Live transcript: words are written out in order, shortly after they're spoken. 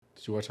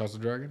Did you watch House of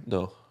Dragon?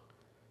 No.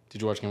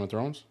 Did you watch Game of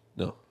Thrones?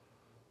 No.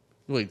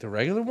 Wait, the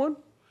regular one?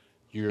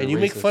 You're And you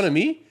make fun of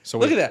me? So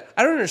look wait. at that.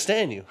 I don't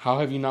understand you. How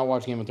have you not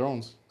watched Game of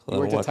Thrones? You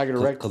worked at Tiger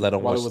Direct because I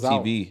don't while watch it was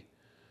out. TV.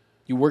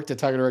 You worked at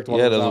Tiger Direct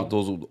while it was out.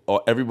 Those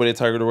everybody at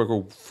Tiger Direct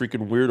were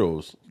freaking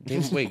weirdos.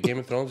 Game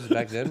of Thrones was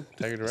back then?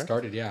 Tiger Direct?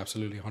 Started, yeah,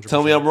 absolutely, 100%.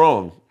 Tell me I'm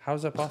wrong. How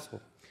is that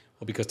possible?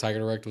 Well, because Tiger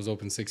Direct was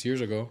open 6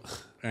 years ago,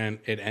 and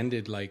it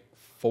ended like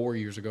 4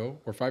 years ago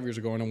or 5 years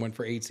ago, and it went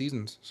for 8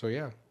 seasons. So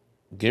yeah.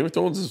 Game of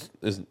Thrones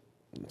isn't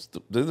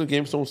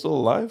Game of Thrones still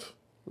alive?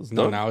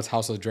 No, now it's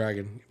House of the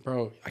Dragon,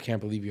 bro. I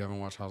can't believe you haven't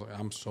watched House.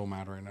 I'm so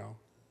mad right now.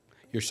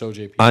 You're so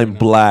JP. I'm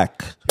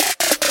black.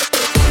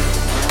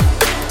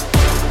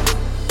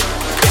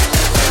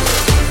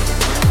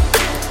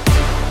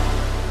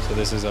 So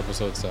this is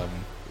episode 7.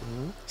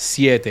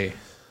 Siete.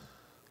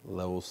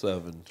 Level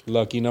 7.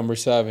 Lucky number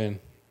 7.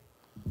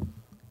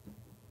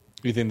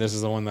 You think this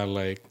is the one that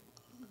like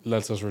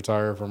lets us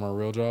retire from our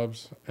real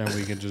jobs and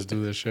we can just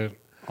do this shit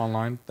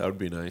online? That would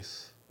be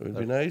nice. It would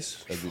be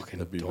nice.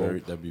 That'd be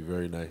dope.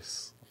 very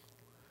nice.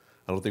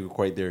 I don't think we're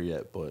quite there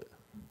yet, but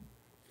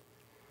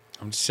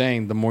I'm just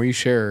saying, the more you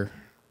share,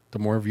 the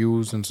more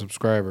views and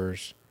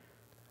subscribers,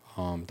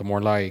 the more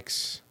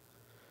likes,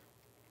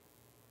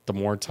 the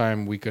more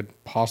time we could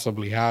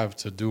possibly have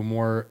to do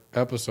more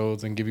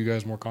episodes and give you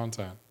guys more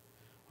content.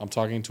 I'm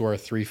talking to our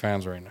 3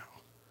 fans right now,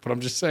 but I'm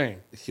just saying.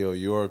 yo,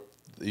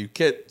 you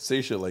can't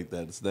say shit like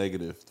that. It's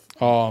negative.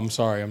 Oh, I'm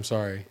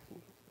sorry.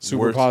 Super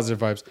Words. positive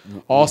vibes.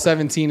 All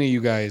 17 of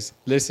you guys,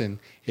 listen,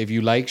 if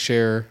you like,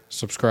 share,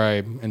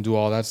 subscribe, and do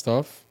all that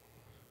stuff.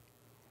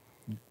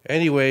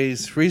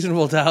 Anyways,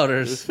 Reasonable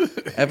Doubters,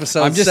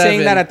 episode I'm just 7.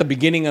 saying that at the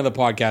beginning of the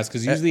podcast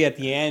because usually at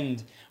the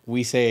end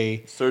we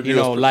say,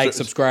 like,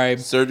 subscribe.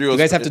 You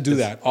guys have to do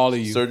that, all of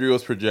you.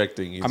 Sergio's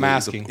projecting. I'm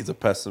asking. He's a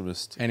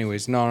pessimist.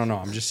 Anyways, no.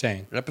 I'm just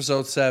saying.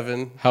 Episode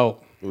 7.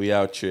 Help. We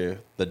out here,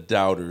 the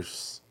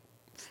doubters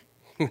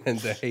And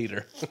the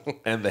hater.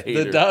 and the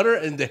hater. The doubter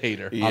and the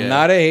hater. Yeah. I'm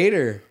not a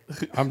hater.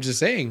 I'm just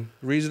saying.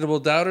 Reasonable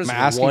Doubters I'm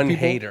and asking one people,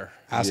 hater.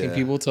 Asking Yeah.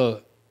 people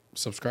to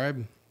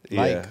subscribe,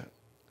 like, Yeah.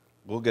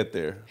 We'll get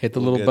there. hit the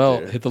We'll little get bell,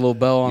 there. hit the little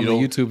bell on the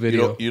don't- YouTube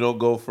video. You don't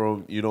go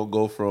from. You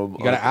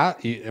gotta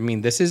ask. I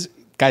mean, this is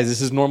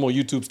normal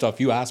YouTube stuff.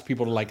 You ask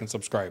people to like and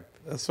subscribe.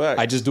 That's fact.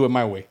 I just do it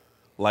my way.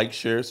 like,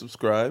 share,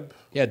 subscribe,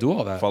 Yeah, do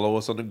all that. follow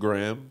us on the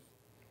gram.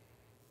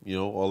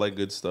 All that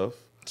good stuff.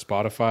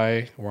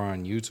 Spotify. We're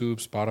on YouTube,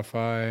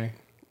 Spotify,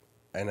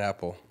 And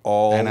Apple.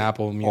 All And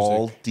Apple Music.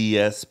 All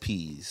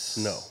DSPs.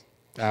 No.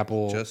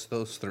 Apple. Just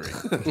those 3.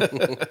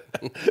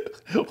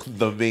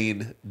 The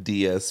main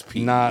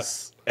DSPs.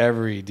 Not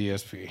every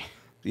DSP.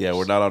 Yeah,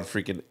 we're not on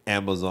freaking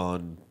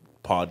Amazon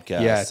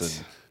podcasts Yet.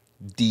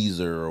 and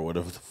Deezer or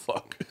whatever the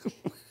fuck.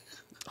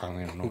 I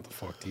don't even know what the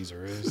fuck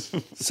Deezer is.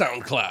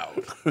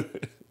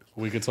 SoundCloud.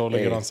 We could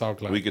totally get on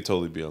SoundCloud. We could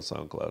totally be on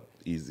SoundCloud.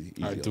 Easy.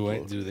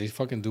 Do they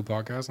fucking do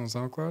podcasts on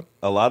SoundCloud?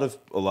 A lot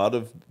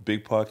of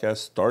big podcasts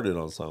started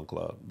on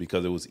SoundCloud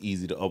because it was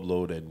easy to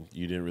upload and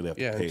you didn't really have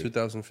to Yeah, pay. in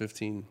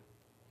 2015.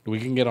 We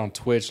can get on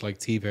Twitch like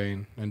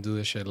T-Pain and do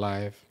this shit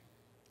live.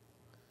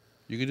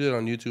 You could do it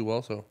on YouTube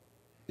also.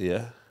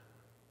 Yeah.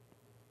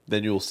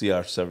 Then you'll see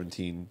our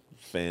 17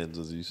 fans,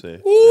 as you say.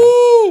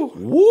 Woo!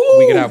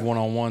 We could have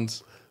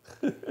one-on-ones.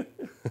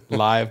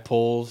 Live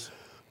polls.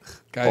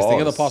 Guys, think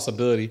of the Pause.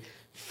 possibility.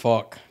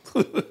 Fuck.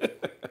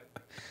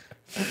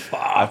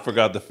 I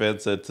forgot the fan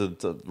said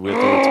we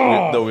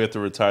have to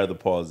retire the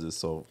pauses,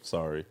 so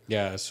sorry.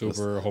 Yeah,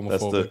 super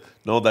homophobic.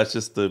 That's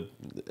just the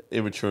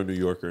immature New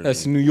Yorker.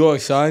 That's New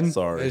York, son.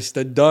 Sorry. It's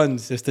the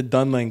duns. It's the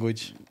dun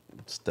language.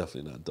 It's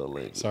definitely not done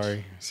language.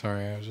 Sorry.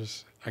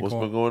 What's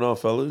been going on,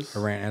 fellas? I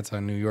ran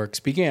anti-New York.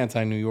 Speaking of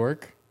anti-New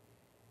York,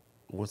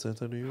 What's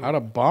that New York? how the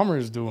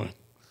Bombers doing?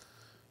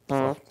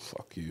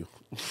 Fuck you.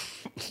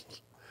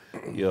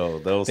 Yo,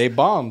 those They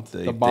bombed.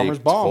 The Bombers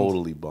bombed.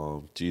 Totally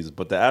bombed. Jesus,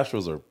 but the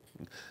Astros are.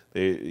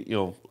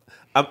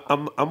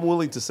 I'm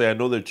willing to say I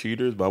know they're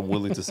cheaters, but I'm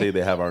willing to say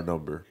they have our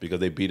number because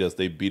they beat us.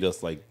 They beat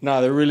us like.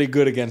 No, they're really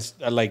good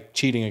against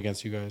cheating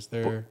against you guys.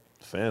 They're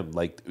Fam,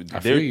 like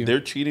feel you. their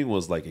cheating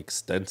was like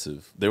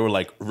extensive. They were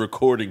like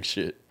recording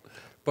shit.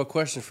 But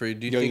question for you: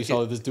 Do you you think?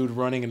 saw this dude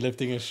running and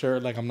lifting his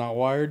shirt like I'm not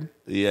wired.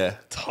 Yeah,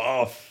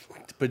 Tough.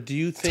 But do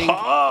you think?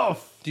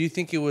 Tough. Do you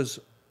think it was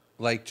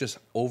like just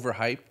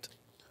overhyped?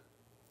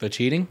 The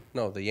cheating?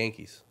 No, the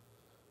Yankees.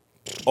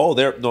 Oh,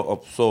 they're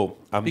no. So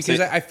I'm Because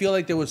saying, I feel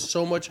like there was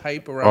so much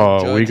hype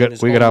around. Judge we and his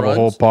could home have a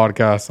whole runs.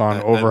 podcast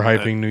on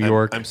overhyping New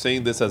York. I'm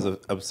saying this as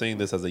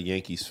a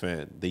Yankees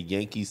fan. The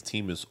Yankees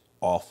team is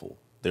awful.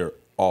 They're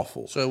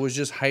awful. So it was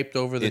just hyped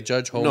over the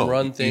Judge home no,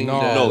 run thing. no,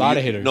 that- a lot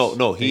of hitters.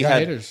 No, They he got had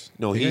hitters.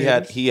 no, They he got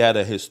had hitters. he had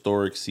a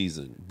historic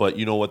season. But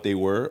you know what they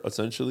were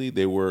essentially?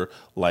 They were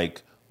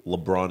like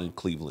LeBron in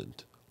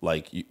Cleveland.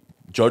 Like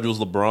Judge was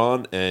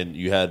LeBron, and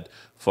you had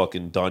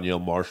fucking Donnell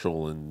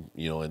Marshall and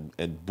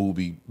and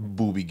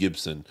Boobie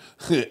Gibson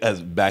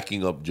as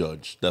backing up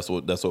Judge. That's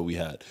what we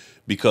had.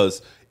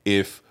 Because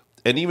if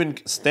And even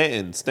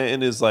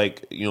Stanton is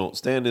like,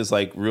 Stanton is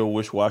like real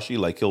wish-washy.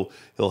 Like he'll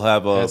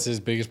have a That's his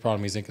biggest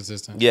problem. He's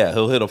inconsistent. yeah,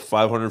 he'll hit a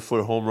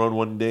 500-foot home run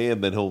one day,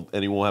 and then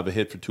he won't have a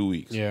hit for 2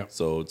 weeks. Yeah.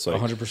 So it's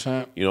like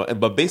 100%.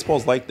 but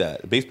baseball's like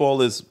that.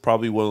 Baseball is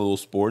probably one of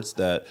those sports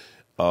that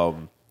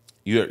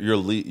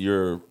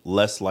you're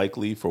less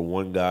likely for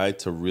one guy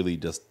to really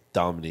just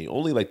dominate.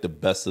 Only like the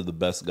best of the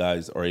best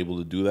guys are able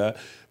to do that.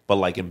 But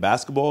like in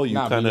basketball, you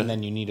kind of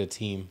then you need a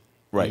team.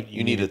 right.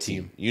 You need a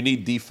team. You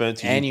need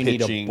defense. And you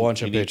need pitching, a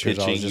bunch of you need pitchers.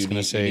 I was just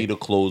going to say. you need a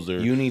closer.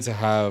 You need to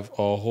have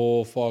a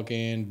whole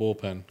fucking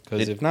bullpen.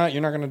 Because if not,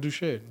 you're not going to do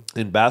shit.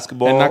 In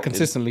basketball, And not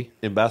consistently.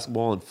 In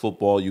basketball and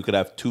football, you could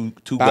have two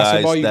Basketball,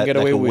 guys you can get that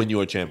away can with win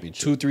you a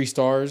championship. 2-3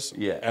 stars.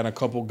 Yeah. And a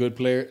couple good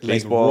players. Like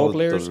Baseball role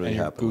players. doesn't really And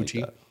you're happen like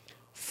Gucci. that.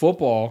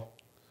 Football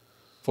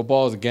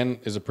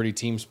is a pretty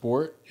team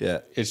sport. Yeah.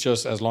 It's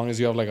just as long as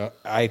you have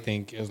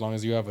as long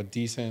as you have a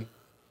decent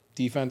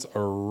defense, a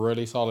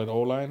really solid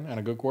O-line, and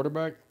a good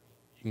quarterback,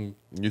 You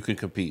can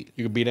compete.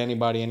 you can beat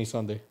anybody any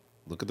Sunday.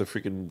 Look at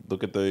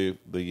the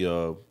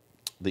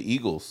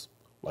Eagles.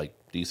 Like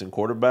decent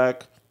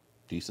quarterback,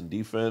 decent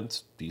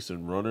defense,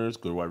 decent runners,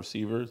 good wide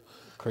receivers,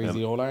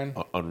 Crazy O-line.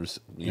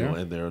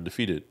 and they're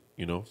undefeated.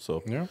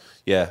 So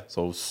Yeah.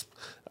 So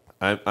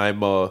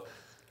I'm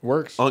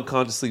Works.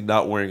 unconsciously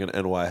not wearing an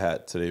NY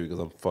hat today because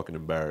I'm fucking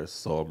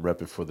embarrassed. So I'm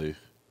repping for the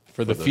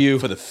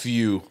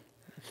few.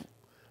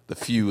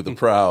 the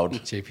proud.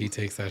 JP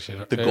takes that shit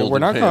up. The Golden We're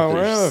not going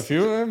Panthers. to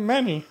a few,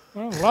 many.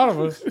 Well, a lot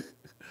of us.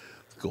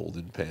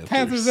 Golden Panthers.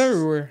 Panthers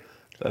everywhere.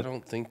 I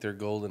don't think they're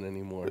golden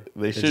anymore.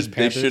 They just they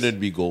Panthers? shouldn't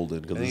be golden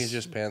I because think it's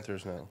just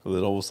Panthers now. it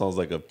almost sounds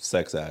like a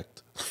sex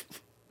act.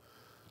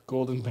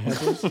 Golden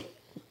Panthers.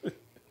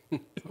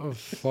 Oh,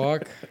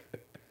 fuck.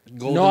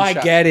 Golden No, I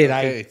shot. get it.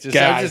 Okay,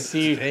 I just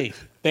see. hey.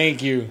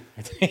 Thank you.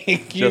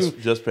 Thank you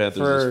Just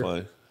Panthers is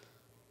fine.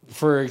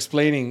 for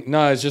explaining.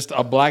 No, it's just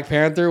a Black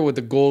Panther with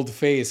a gold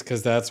face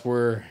because that's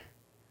where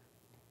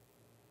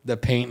the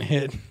paint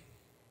hit.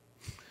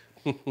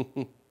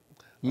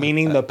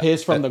 Meaning the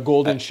piss from the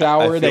golden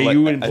shower that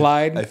you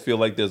implied. I feel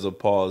like there's a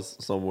pause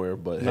somewhere,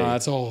 but No, hey,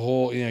 that's a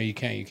whole. You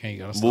can't. You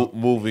gotta stop.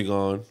 moving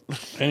on.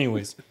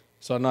 Anyways,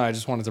 so no, I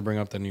just wanted to bring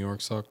up that New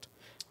York sucked.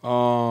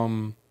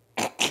 No,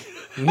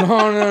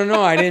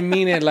 I didn't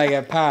mean it like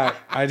at Pat.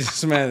 I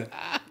just meant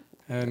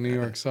New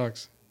York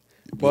sucks.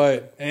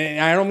 But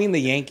and I don't mean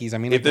the Yankees. I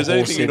mean If like there's the whole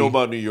anything city. you know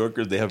about New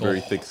Yorkers, they have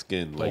very thick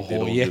skin. Like they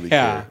don't really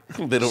yeah.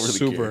 care. They don't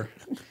really care.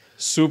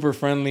 Super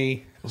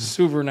friendly,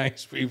 super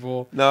nice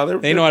people. No,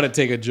 They know how to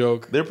take a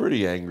joke. They're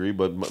pretty angry,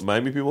 but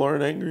Miami people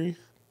aren't angry.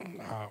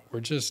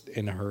 We're just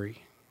in a hurry.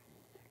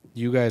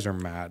 You guys are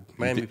mad.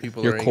 Miami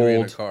people You're are angry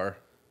in a cold. car.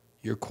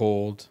 You're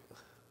cold.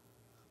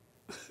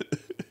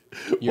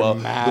 You're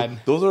mad.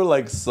 Those are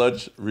like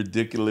such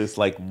ridiculous,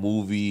 like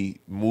movie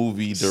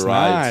derived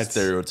not.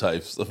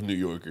 stereotypes of New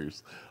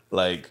Yorkers.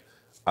 Like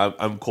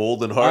I'm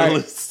cold and All right.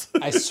 heartless.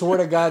 I swear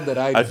to God that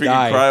I freaking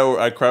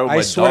die. I cry with my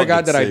I swear to dog God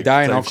gets that I sick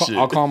die, and type I'll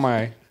shit. call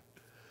my.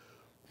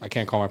 I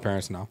can't call my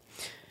parents now,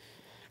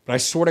 but I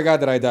swear to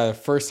God that I die. The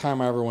first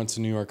time I ever went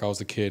to New York, I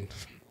was a kid,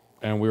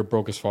 and we were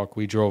broke as fuck.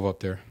 We drove up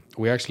there.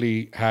 We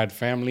actually had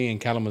family in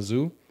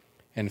Kalamazoo,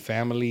 and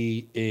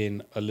family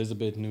in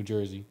Elizabeth, New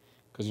Jersey,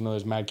 because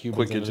there's mad Cubans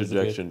Quick in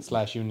interjection.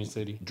 Elizabeth / Union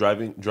City.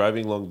 Driving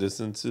long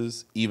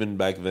distances, even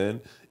back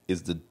then,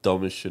 is the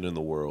dumbest shit in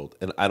the world,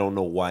 and I don't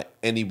know why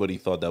anybody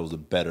thought that was a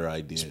better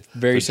idea.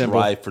 very to simple.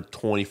 Drive for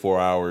 24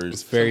 hours.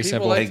 It's very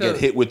Some people simple. like and get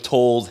hit with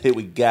tolls, hit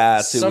with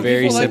gas. Some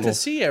very people like simple. to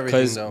see everything,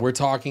 Because though. we're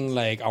talking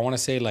like I want to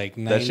say like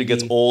 90, that shit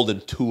gets old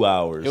in 2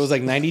 hours. It was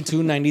like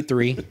 92,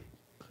 93.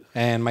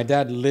 And my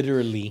dad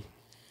literally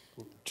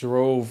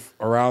drove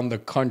around the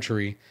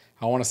country,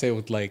 I want to say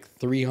with like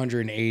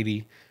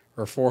 380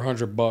 or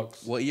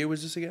 $400. What year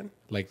was this again?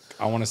 Like,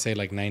 I want to say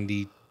like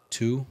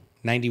 92,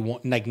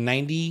 91, like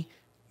 90,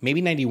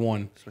 maybe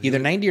 91. Either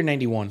 90 or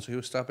 91. So he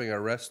was stopping at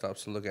rest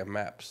stops to look at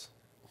maps.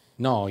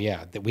 No,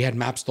 yeah. We had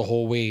maps the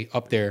whole way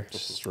up there.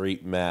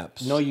 straight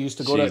maps. No, you used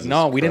to go Jesus to...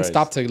 No, we didn't Christ.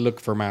 stop to look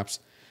for maps.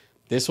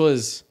 This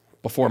was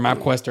before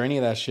MapQuest or any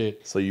of that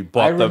shit. So you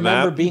bought the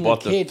map? Being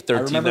Bought a kid, the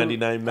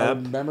 $13.99 map? I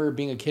remember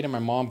being a kid and my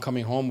mom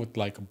coming home with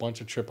like a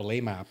bunch of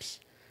AAA maps,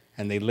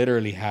 and they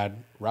literally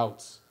had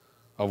routes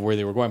of where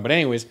they were going. But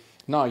anyways,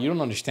 no, you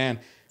don't understand.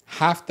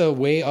 Half the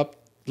way up,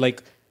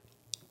 like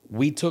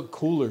we took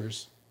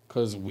coolers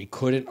because we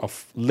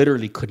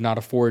literally could not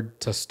afford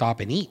to stop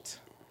and eat.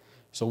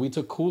 So we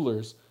took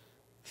coolers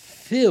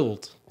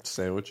filled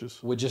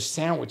Sandwiches? with just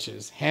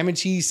sandwiches, ham and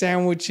cheese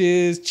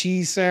sandwiches,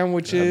 cheese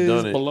sandwiches, I've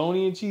done it.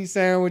 bologna and cheese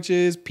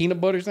sandwiches,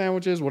 peanut butter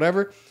sandwiches,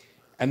 whatever.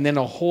 And then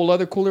a whole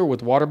other cooler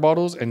with water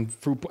bottles and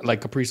fruit,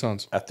 like Capri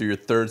Suns. After your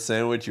third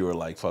sandwich, you were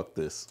like, fuck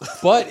this.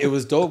 But it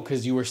was dope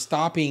because you were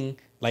stopping.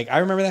 Like, I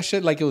remember that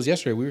shit like it was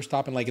yesterday. We were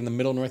stopping like in the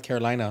middle of North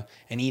Carolina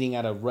and eating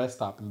at a rest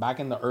stop. And back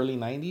in the early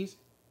 90s,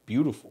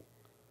 beautiful.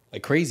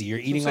 Like crazy. You're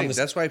eating on this.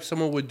 That's why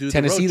someone would do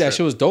Tennessee, the road that trip.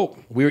 shit was dope.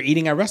 We were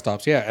eating at rest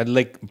stops, yeah, at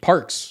like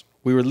parks.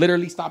 We were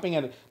literally stopping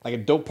at like a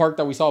dope park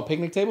that we saw a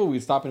picnic table.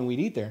 We'd stop and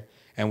we'd eat there,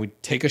 and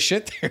we'd take a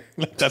shit there.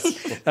 Like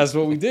that's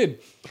what we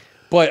did.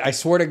 But I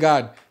swear to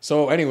God.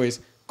 So, anyways,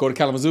 go to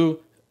Kalamazoo,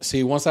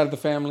 see one side of the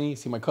family,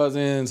 see my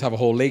cousins, have a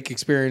whole lake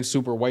experience,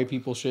 super white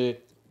people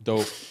shit,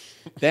 dope.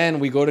 Then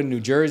we go to New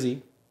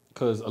Jersey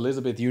because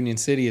Elizabeth Union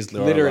City is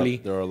There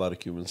literally are a lot of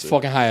Cubans there.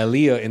 fucking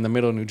Hialeah in the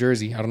middle of New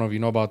Jersey. I don't know if you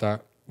know about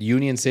that.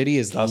 Union City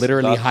is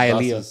literally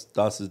Hialeah.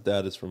 Das'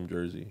 dad is from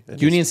Jersey.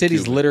 And Union he's City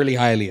is Cuban. literally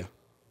Hialeah.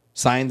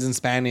 Signs in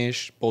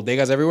Spanish,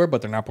 bodegas everywhere,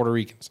 but they're not Puerto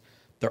Ricans.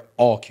 They're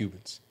all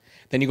Cubans.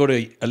 Then you go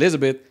to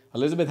Elizabeth.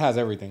 Elizabeth has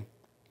everything.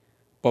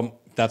 But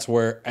that's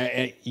where,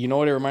 you know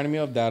what it reminded me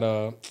of?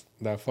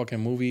 That fucking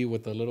movie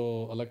with the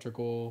little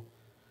electrical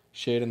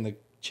shit and the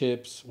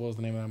chips. What was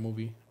the name of that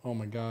movie? Oh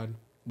my God.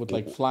 With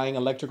like flying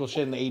electrical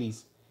shit in the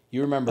 80s.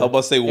 You remember? I was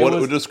about to say, It what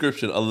was-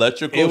 description?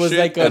 Electrical It was shit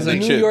like a and the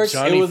New chips. York.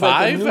 Johnny It was like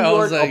a Five? New I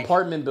was York like-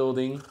 apartment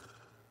building.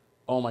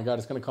 Oh my God,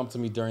 it's gonna come to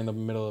me during the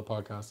middle of the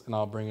podcast, and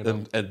I'll bring it up.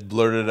 And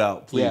blurt it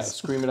out, please. Yeah,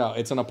 scream it out.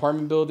 It's an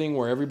apartment building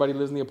where everybody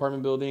lives in the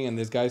apartment building, and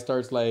this guy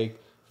starts like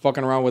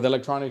fucking around with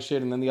electronic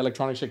shit, and then the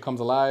electronic shit comes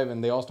alive,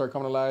 and they all start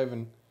coming alive,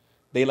 and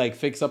they like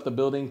fix up the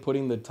building,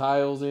 putting the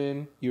tiles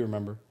in. You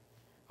remember?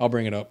 I'll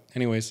bring it up.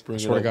 Anyways, Bring I it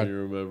swear up to when God. you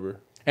remember.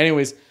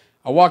 Anyways,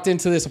 I walked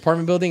into this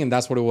apartment building, and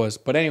that's what it was.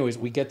 But anyways,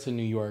 we get to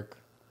New York.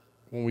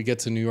 When we get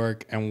to New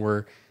York, and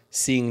we're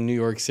seeing New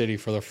York City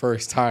for the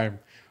first time,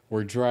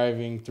 we're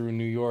driving through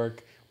New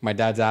York. My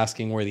dad's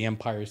asking where the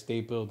Empire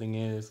State Building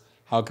is.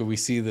 How could we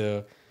see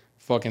the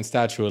fucking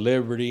Statue of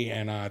Liberty?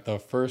 And at the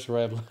first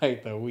red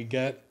light that we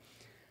get,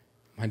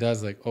 my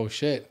dad's like, oh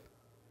shit,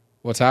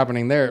 what's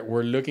happening there?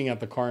 We're looking at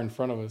the car in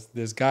front of us.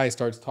 This guy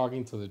starts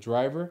talking to the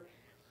driver,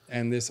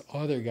 and this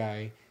other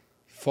guy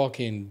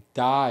fucking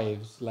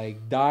dives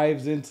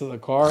into the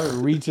car,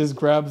 reaches,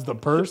 grabs the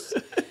purse,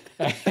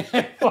 and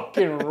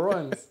fucking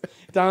runs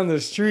down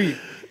the street.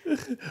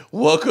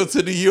 Welcome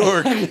to New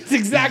York. It's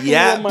exactly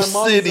Yap what my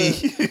mom City.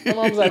 said. My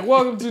mom's like,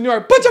 welcome to New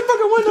York. Put your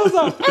fucking windows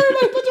up.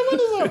 Everybody put your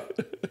windows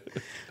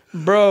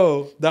up.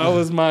 Bro, that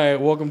was my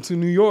welcome to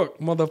New York,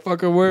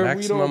 motherfucker, where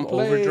Maximum we don't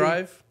play.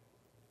 Overdrive.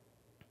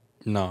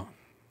 No,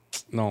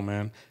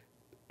 man.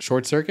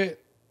 Short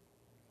Circuit?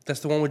 That's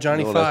the one with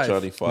Johnny No, Five. that's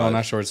Johnny Five. No,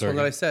 not Short That's the one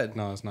Circuit. that I said.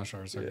 No, it's not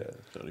Short Circuit.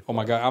 Yeah, Johnny Oh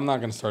my Five. God, I'm not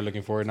going to start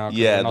looking for it now. 'cause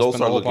Yeah, then I'll don't spend the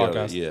start whole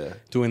looking at it, podcast yeah.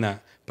 doing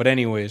that. But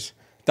anyways,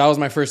 that was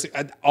my first.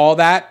 All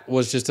that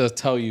was just to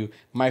tell you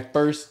my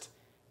first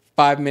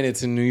 5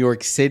 minutes in New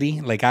York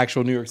City, like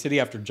actual New York City,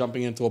 after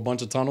jumping into a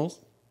bunch of tunnels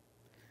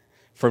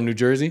from New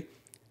Jersey.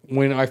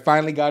 When I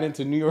finally got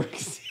into New York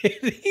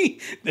City,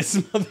 this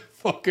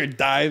motherfucker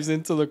dives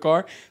into the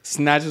car,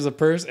 snatches a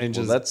purse, and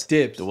just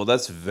dips. Well,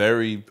 that's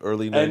very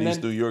early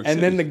 90s New York City.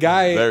 And then the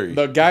guy Very.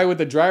 with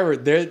the driver,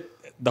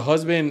 the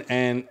husband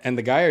and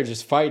the guy are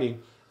just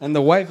fighting, and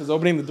the wife is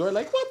opening the door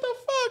like, "What the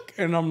fuck?"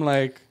 And I'm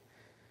like,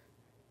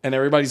 and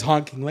everybody's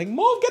honking like,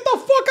 "Move, get the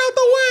fuck out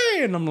the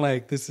way!" And I'm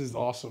like, "This is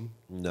awesome."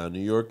 No, New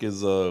York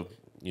is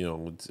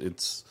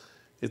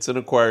it's an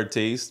acquired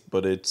taste,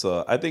 but it's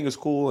I think it's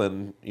cool,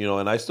 and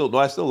and I still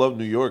love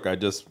New York.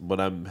 But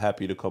I'm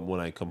happy to come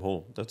when I come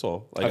home. That's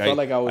all. I felt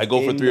like I was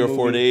go for in 3 the or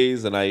 4 movie.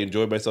 days, and I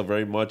enjoy myself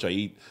very much. I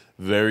eat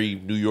very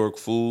New York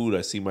food.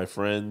 I see my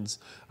friends.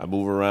 I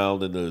move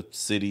around in the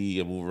city.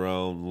 I move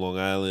around Long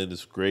Island.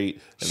 It's great,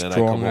 and then I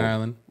Strong come home.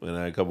 Island. And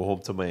I come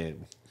home to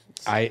Miami.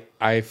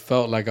 I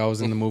felt like I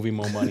was in the movie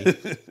Mo Money.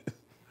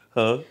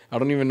 Huh? I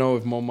don't even know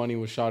if Mo Money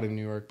was shot in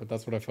New York, but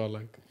that's what I felt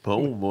like.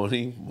 More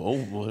money, more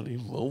money,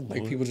 more money.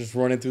 Like people just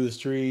running through the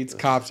streets,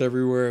 cops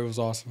everywhere. It was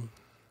awesome.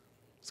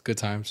 It's good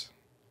times.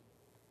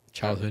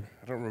 Childhood,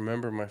 I don't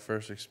remember my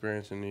first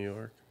experience in New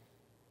York.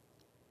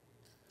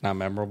 not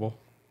memorable.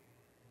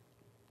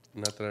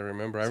 Not that I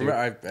remember. I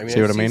remember. I mean,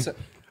 See what I mean?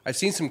 I've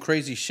seen some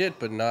crazy shit,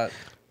 but not.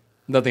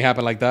 Nothing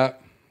happened like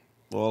that.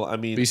 Well, I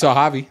mean, But you saw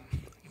Javi.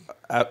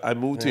 I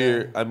moved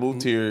here. I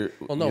moved here.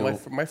 Well, no,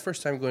 my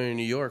first time going to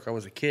New York, I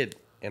was a kid,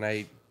 and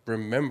I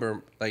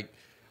remember like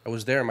I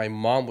was there, and my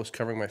mom was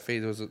covering my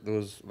face. There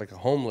was like a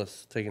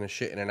homeless taking a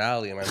shit in an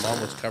alley, and my mom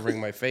was covering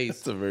my face.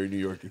 It's a very New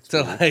York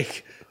So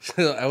experience.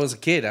 I was a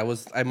kid.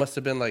 I must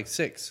have been like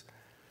 6.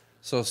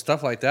 So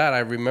stuff like that, I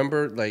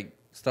remember like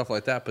stuff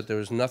like that, but there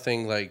was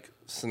nothing like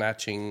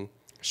snatching.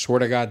 Swear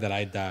to God that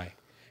I die.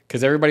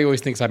 Because everybody always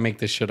thinks I make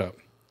this shit up.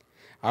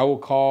 I will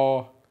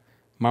call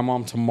my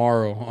mom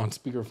tomorrow on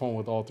speakerphone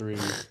with all 3 of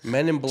you.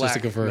 Men in Black. to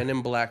confirm. Men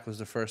in Black was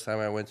the first time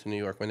I went to New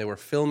York when they were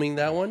filming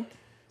that one.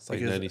 It's like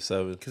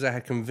 97. Because I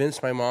had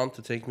convinced my mom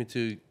to take me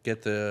to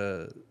get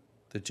the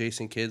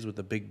Jason Kids with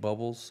the big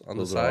bubbles on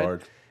Those the are side.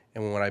 hard.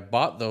 And when I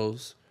bought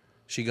those,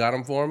 she got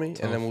them for me.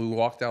 And then when we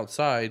walked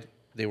outside,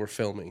 they were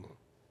filming.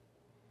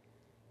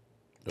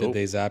 Did Nope.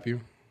 they zap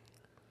you?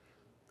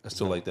 I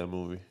still like that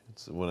movie.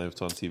 It's, when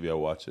it's on TV, I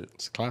watch it.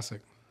 It's a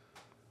classic.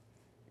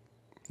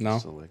 No?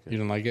 Still like it. You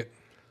didn't like it?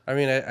 I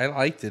mean, I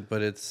liked it,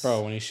 but it's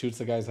Bro, when he shoots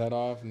the guy's head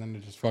off and then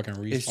it just fucking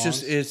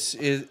respawns. it's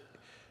when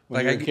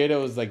like you were a I kid, it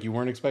was like you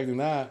weren't expecting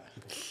that.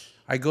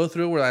 I go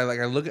through where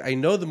I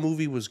know the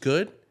movie was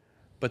good,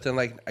 but then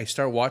like I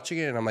start watching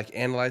it and I'm like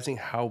analyzing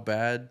how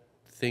bad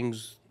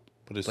things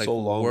But it's like so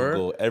long were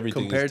ago.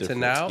 Everything compared is to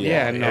different. now.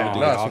 Yeah, no,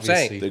 everything that's is- what I'm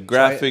saying. obviously. The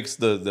graphics,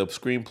 the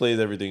screenplays,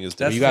 everything is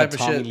That's different. You the got type of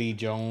Tommy shit- Lee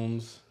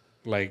Jones.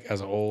 like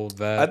as an old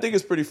vet. I think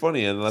it's pretty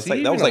funny, and that's Is he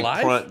like that was even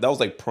like alive? that was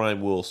like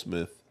prime Will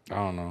Smith. I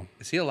don't know.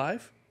 Is he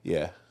alive?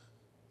 Yeah,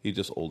 he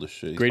just old as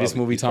shit. He's Greatest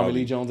probably- movie he's Tommy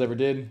probably- Lee Jones ever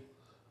did.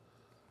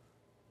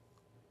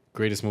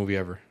 Greatest movie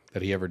ever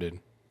that he ever did.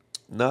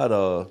 Not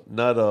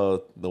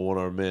the One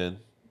Armed Man.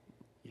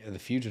 Yeah, The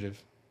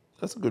Fugitive.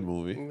 That's a good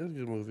movie. That's a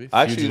good movie.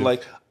 I actually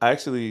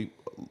Fugitive.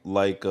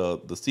 like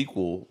the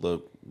sequel, the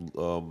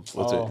what's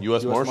Oh, it?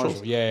 U.S.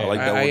 Marshal. Yeah, I like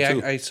that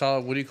one too. I saw,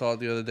 what do you call it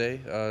the other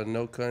day?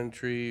 No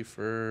Country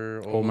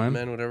for Old Men?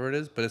 Men, whatever it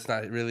is. But it's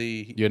not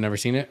really. You had never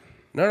seen it?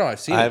 No, I've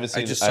seen I it. haven't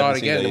seen I just it. I saw it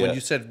haven't seen again. that And when yet.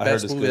 you said I heard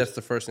best it's movie, good. that's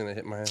the first thing that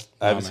hit my head.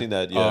 I haven't seen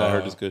that. Yeah, I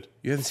heard it's good.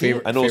 You haven't seen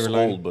Favorite- it? I know it's favorite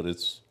line? old, but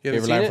it's You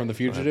haven't Favorite seen line it? from The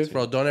Fugitive?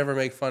 Bro, don't ever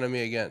make fun of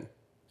me again.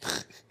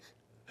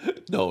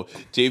 no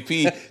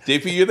JP.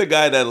 You're the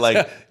guy that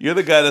like you're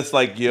the guy that's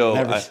like, yo,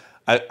 Never.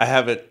 I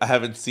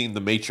haven't seen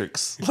The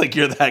Matrix. Like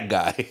you're that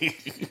guy.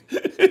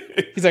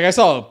 He's like, I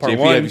saw part JP,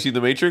 one, have you seen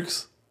The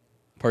Matrix?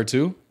 part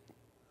two.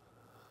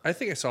 I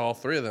think I saw all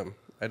three of them.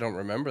 I don't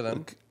remember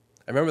them.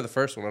 I remember the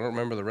first one. I don't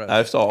remember the rest.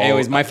 I saw all.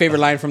 Anyways, my favorite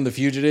line from The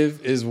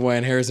Fugitive is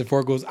when Harrison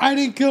Ford goes, "I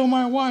didn't kill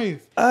my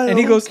wife," I and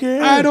he don't goes,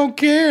 care. "I don't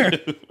care."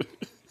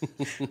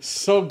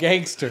 So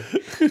gangster.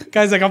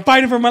 Guy's like, "I'm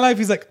fighting for my life."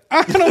 He's like,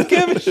 "I don't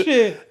give a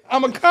shit.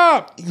 I'm a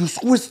cop." You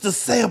switched the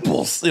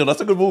samples. That's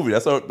a good movie.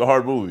 That's a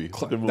hard movie.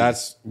 It's a good movie.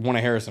 That's one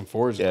of Harrison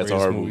Ford's Yeah, it's a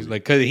greatest hard movies. movie.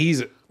 Like, cause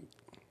he's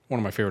one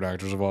of my favorite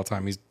actors of all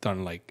time. He's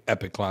done like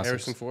epic classics.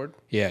 Harrison Ford?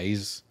 Yeah,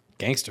 he's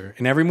gangster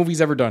in every movie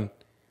he's ever done.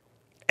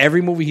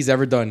 Every movie he's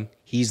ever done,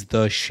 he's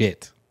the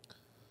shit.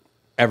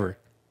 Ever.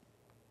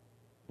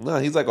 Nah,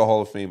 he's like a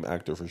Hall of Fame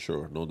actor for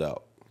sure, no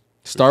doubt.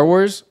 Star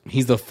Wars,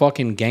 he's the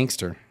fucking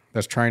gangster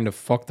that's trying to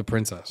fuck the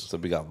princess.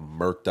 Except he got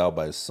murked out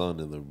by his son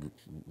in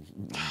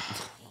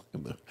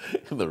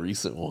the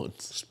recent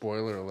ones.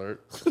 Spoiler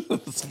alert.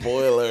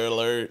 Spoiler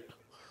alert.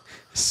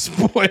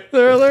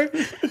 Spoiler alert.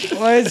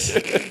 What?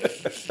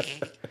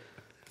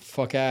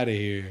 Fuck out of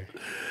here.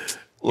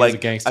 Like a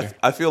gangster.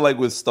 I feel like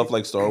with stuff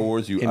like Star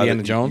Wars,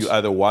 Indiana Jones? you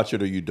either watch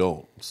it or you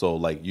don't. So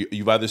like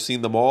you've either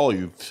seen them all or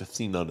you've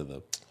seen none of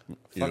them.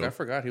 You Fuck, know? I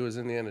forgot he was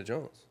Indiana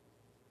Jones.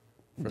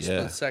 For a Yeah.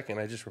 split second,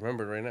 I just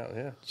remembered right now.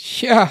 Yeah.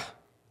 Yeah.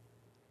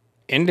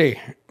 Indy.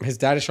 His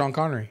dad is Sean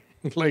Connery.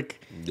 Like,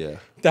 Yeah.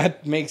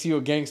 that makes you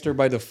a gangster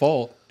by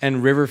default.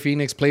 And River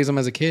Phoenix plays him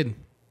as a kid.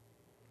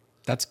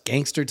 That's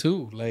gangster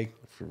too. Like,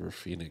 River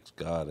Phoenix,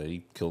 God,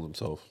 he killed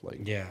himself like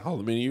Yeah. how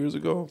many years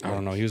ago? I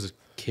don't know. He was a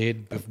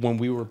kid when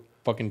we were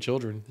fucking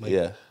children. Like,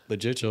 Yeah.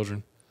 legit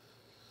children.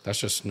 That's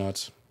just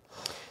nuts.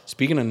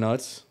 Speaking of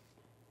nuts,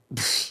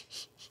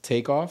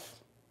 Takeoff.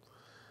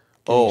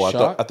 Oh, I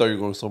shot? thought you were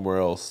going somewhere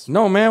else.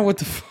 No, man. What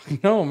the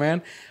fuck? No,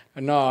 man.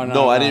 No.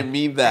 No, I didn't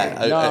mean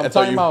that. No, I I'm thought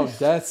talking you- about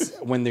that's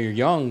when they're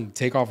young.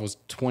 Takeoff was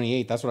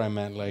 28. That's what I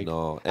meant. Like,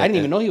 No, I didn't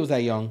even know he was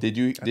that young. Did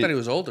you? I thought he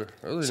was older.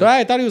 So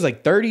I thought he was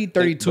like 30,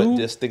 32. But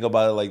just think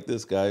about it like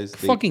this, guys.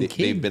 Fucking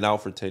kid. They've been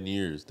out for 10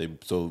 years.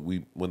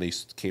 When they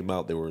came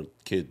out, they were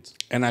kids.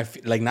 And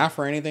like, not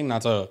for anything,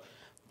 not to.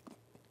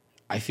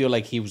 I feel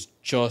like he was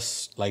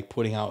just like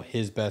putting out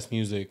his best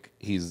music.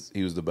 He was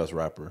the best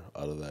rapper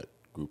out of that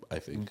group, I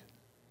think.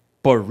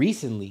 But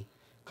recently,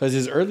 because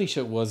his early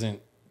shit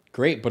wasn't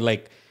great, but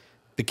like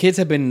the kids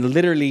have been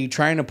literally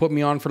trying to put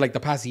me on for like the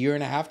past year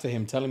and a half to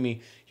him, telling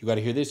me, you got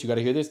to hear this, you got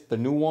to hear this. The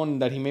new one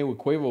that he made with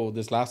Quavo,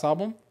 this last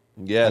album.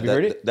 Yeah, Have you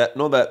heard it?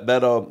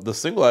 The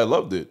single, I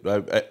loved it.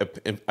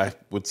 I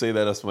would say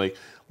that that's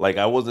like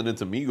I wasn't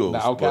into Migos. The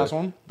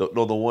Outkast but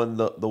one?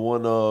 The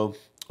one.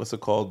 What's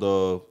it called?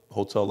 The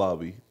Hotel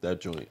Lobby.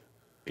 That joint.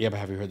 Yeah, but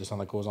have you heard the song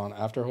that goes on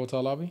after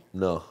Hotel Lobby?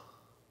 No.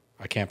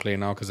 I can't play it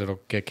now because it'll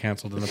get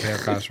canceled in the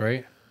podcast,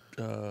 right?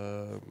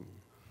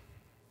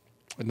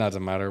 It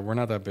doesn't matter. We're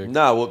not that big.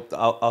 Nah. Well,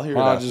 I'll hear it.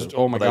 After,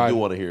 Oh my but god! I do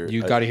want to hear it.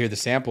 You got to hear the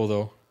sample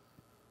though.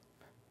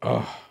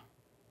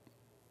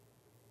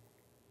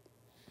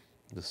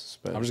 The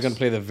suspense. I'm just gonna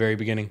play the very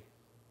beginning.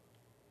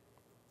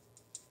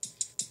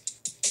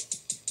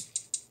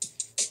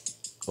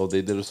 Oh,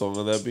 they did a song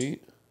on that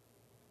beat.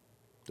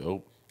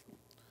 Dope.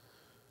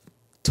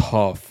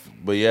 Tough.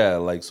 But yeah,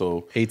 like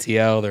so.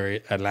 ATL, they're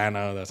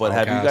Atlanta. That's But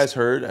have you Outkast. guys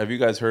heard? Have you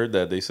guys heard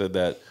that they said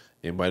that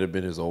it might have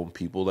been his own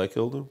people that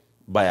killed him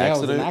by Yeah,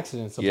 accident? it was an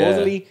accident. Yeah.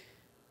 Supposedly,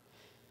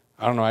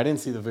 I don't know. I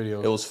didn't see the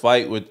video. It was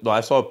fight with. No,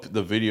 I saw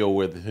the video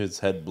with his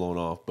head blown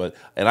off.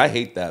 And I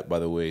hate that, by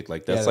the way.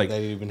 Like that's Yeah, like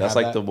they even that's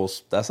have like that. the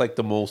most. That's like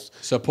the most.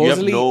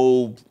 Supposedly- you have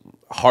no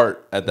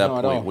heart at that No,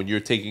 at all. point when you're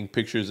taking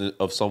pictures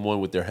of someone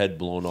with their head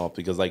blown off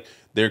because like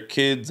their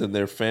kids and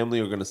their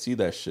family are gonna see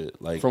that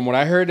shit. Like From what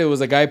I heard, it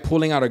was a guy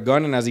pulling out a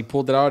gun, and as he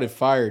pulled it out, it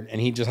fired,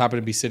 and he just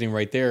happened to be sitting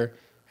right there,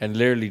 and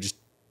literally just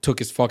took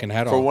his fucking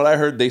head off. from what I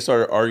heard, they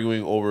started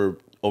arguing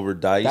over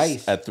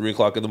dice at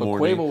 3:00 in the But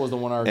morning. Quavo was the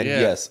one arguing.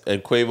 And Yeah. yes,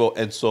 and Quavo,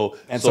 and so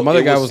some other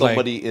it guy was like-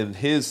 somebody in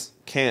his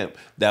camp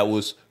that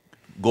was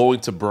going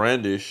to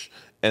brandish,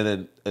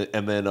 and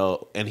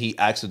he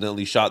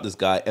accidentally shot this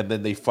guy, and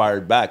then they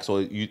fired back.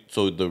 So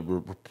the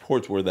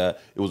reports were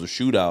that it was a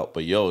shootout,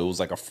 but it was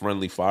like a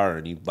friendly fire,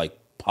 and he like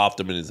popped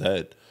him in his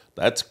head.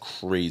 That's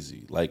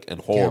crazy. Like, and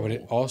Yeah, horrible. but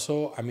it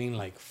also, I mean,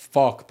 like,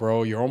 fuck,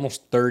 bro. You're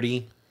almost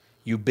 30.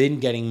 You've been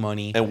getting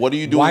money. And what are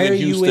you doing in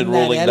Houston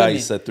rolling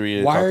dice at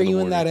 3 Why o'clock are in the you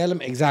in morning? that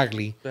element?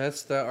 Exactly.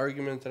 That's the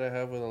argument that I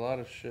have with a lot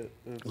of shit.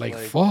 It's Like,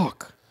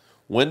 fuck.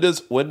 When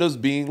does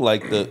being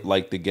like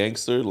the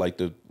gangster, like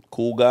the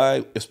cool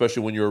guy,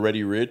 especially when you're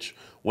already rich,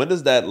 when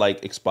does that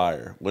like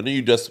expire? When are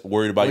you just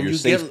worried about when your you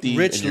safety get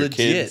rich and your legit,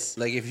 kids?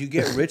 like if you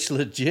get rich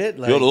legit,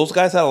 like Yo, those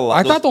guys had a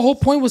lot. I thought the whole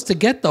point was to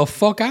get the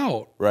fuck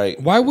out. Right.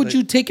 Why would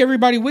you take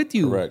everybody with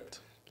you? Correct.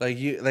 like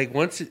you like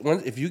once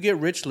if you get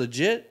rich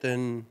legit,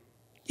 then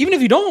Even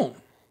if you don't.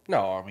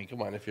 no, I mean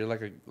come on, if you're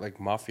like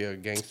a mafia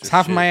gangster, It's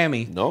half shit,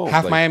 Miami. No,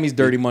 half like, Miami's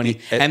dirty money,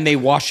 and they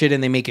wash it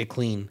and they make it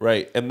clean.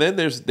 Right. And then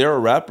there are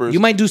rappers. You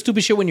might do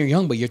stupid shit when you're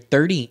young, but you're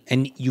 30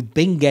 and you've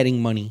been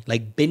getting money.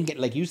 Like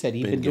like you said,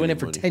 you've been doing it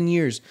for getting 10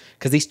 years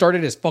because they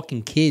started as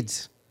fucking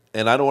kids,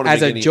 and I don't want to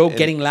as a joke,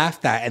 getting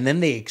laughed at, and then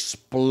they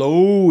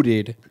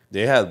exploded.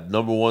 They had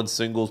 #1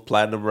 singles,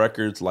 platinum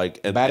records,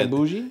 like Bad and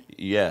Bougie?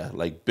 Yeah,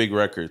 like big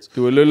records.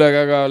 Do it look like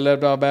I got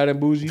left out bad and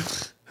bougie?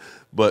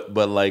 But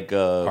like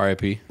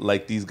R.I.P.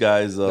 like these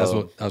guys.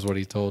 That's what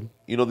he told.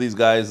 You know these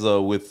guys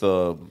with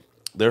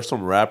there's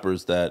some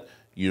rappers that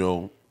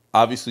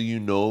obviously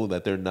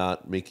that they're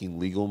not making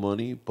legal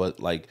money, but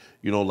like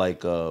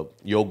like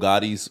Yo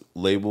Gotti's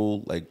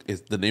label, like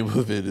the name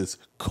of it is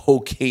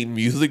Cocaine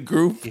Music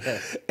Group.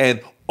 Yes.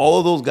 And all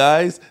of those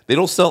guys, they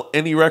don't sell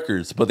any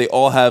records, but they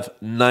all have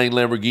 9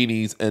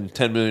 Lamborghinis and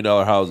 $10 million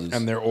houses.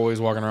 And they're always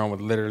walking around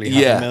with literally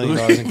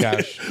 $500,000 in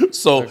cash.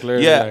 So Like,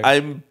 literally, yeah, like-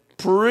 I'm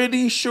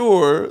pretty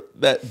sure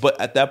that, but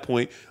at that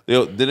point,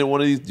 didn't one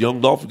of these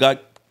young Dolphins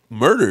got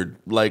murdered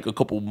like a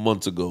couple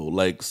months ago?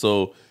 Like,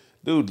 so,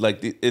 dude, like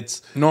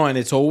it's No, and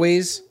it's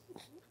always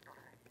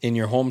in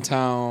your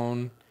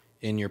hometown,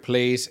 in your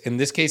place. In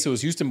this case, it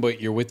was Houston,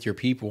 but you're with your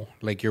people.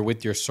 Like, you're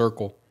with your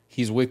circle.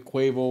 He's with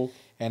Quavo,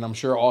 and I'm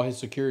sure all his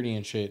security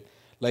and shit.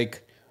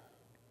 Like,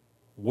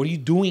 what are you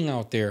doing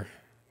out there?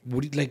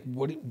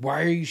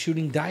 Why are you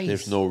shooting dice?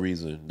 there's no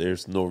reason.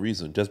 There's no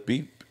reason. Just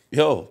be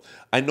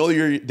I know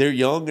they're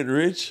young and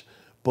rich,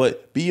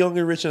 but be young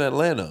and rich in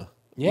Atlanta.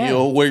 Yeah.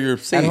 Where you're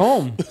safe At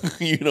home.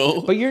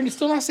 But you're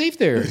still not safe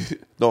there.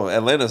 no,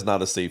 Atlanta's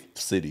not a safe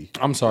city.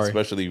 I'm sorry.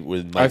 Especially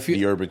with like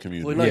the urban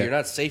community. Well, no, Yeah. you're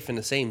not safe in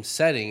the same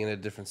setting in a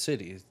different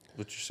city. Is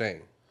what you're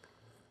saying?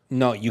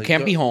 No, you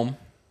can't be home.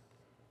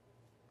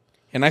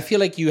 And I feel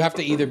like you have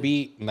to either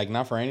be, like,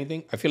 not for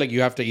anything, I feel like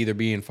you have to either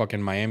be in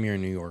fucking Miami or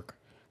New York.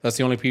 That's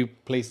the only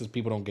places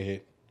people don't get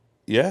hit.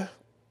 Yeah.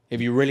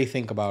 If you really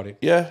think about it.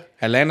 Yeah.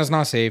 Atlanta's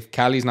not safe.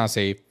 Cali's not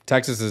safe.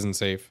 Texas isn't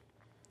safe.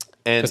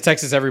 And Because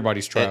Texas,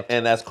 everybody's trapped.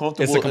 and as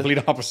comfortable It's the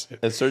complete opposite.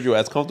 And Sergio,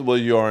 as comfortable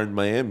as you are in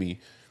Miami,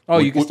 Oh,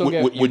 you can still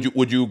get...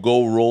 would you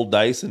go roll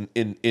dice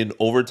in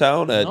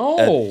Overtown at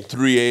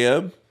 3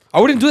 a.m.? I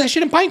wouldn't do that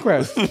shit in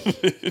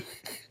Pinecrest.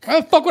 Why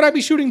the fuck would I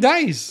be shooting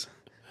dice?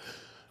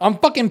 I'm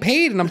fucking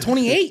paid and I'm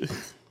 28.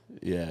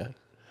 Yeah.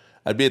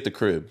 I'd be at the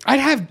crib. I'd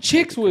have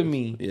chicks with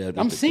me. Yeah, I'd be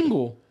I'm at the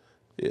single.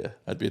 Yeah,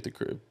 I'd be at the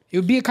crib. It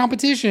would be a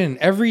competition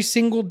every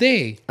single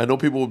day. I know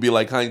people would be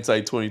like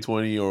hindsight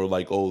 2020 or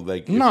like, oh,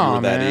 like if you Nah,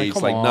 were that man, age.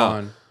 come Like, nah.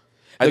 on.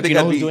 I Look, think you know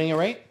I'd who's be, doing it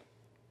right?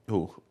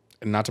 Who?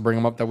 And not to bring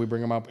him up, that we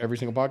bring him up every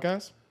single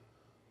podcast.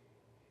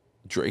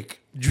 Drake.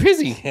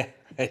 Drizzy.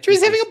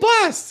 Drizzy's having a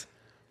blast.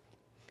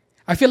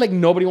 I feel like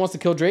nobody wants to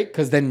kill Drake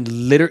because then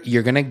literally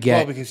you're gonna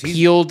get because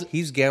peeled.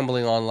 he's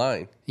gambling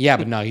online. Yeah,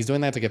 but no, he's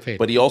doing that to get paid.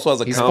 But he also has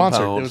a He's compound.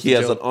 sponsored. It was He a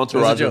has joke. an It was a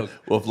entourage joke.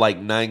 with like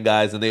 9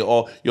 guys, and they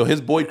all his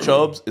boy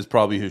Chubbs is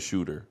probably his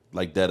shooter,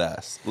 like dead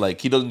ass.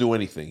 Like he doesn't do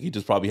anything. He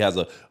just probably has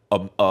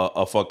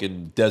a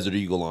fucking Desert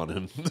Eagle on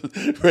him,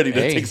 ready to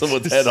Hey. take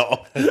someone's head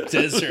off.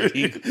 Desert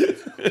Eagle.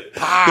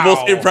 The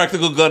most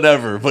impractical gun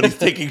ever, but he's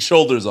taking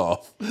shoulders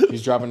off.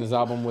 He's dropping his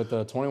album with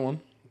 21.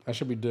 That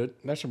should be good.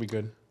 That should be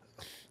good.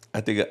 I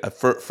think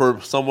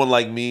for someone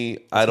like me,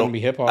 I gonna don't be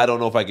hip-hop. I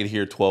don't know if I could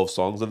hear 12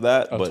 songs of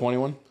that. But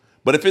 21.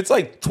 But if it's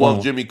like 12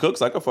 Oh. Jimmy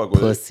Cooks, I could fuck with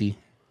Pussy. it.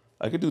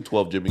 I could do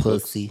 12 Jimmy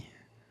Cooks. Pussy.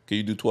 Can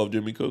you do 12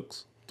 Jimmy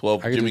Cooks? 12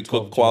 I could do Jimmy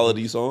 12 Cook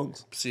quality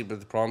songs? See, but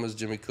the problem is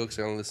Jimmy Cooks.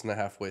 I only listen to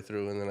halfway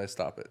through and then I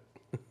stop it.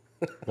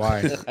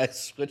 Why? I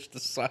switch the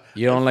side.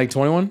 You don't like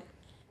 21?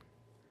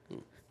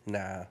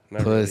 Nah,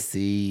 not really.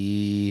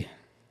 Pussy.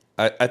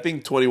 I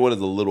think 21 is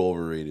a little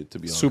overrated, to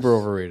be honest. Super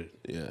overrated.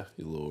 Yeah,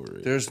 he's a little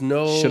overrated. There's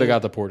no. Shoulda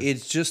got deported.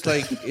 It's just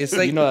like it's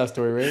like You know that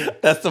story,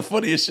 right? That's the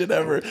funniest shit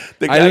ever.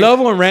 The I guy-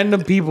 love when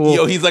random people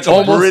Yo, he's like a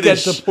almost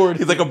British. get deported.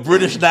 He's like a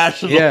British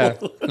national. Yeah.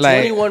 Like,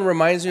 21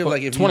 reminds me of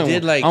like if 21. you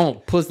did like I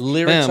don't puss-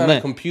 lyrics man, on man.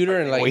 a computer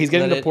and like Well, he's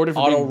getting let deported it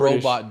for being auto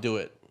British. robot do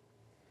it.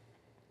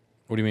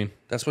 what do you mean?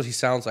 That's what he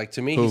sounds like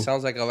to me. Who? He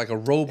sounds like a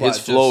robot. His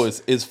flow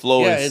just- is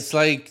yeah. It's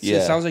like yeah.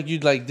 it sounds like you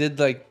like did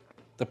like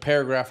the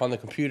paragraph on the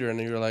computer and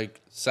then you're like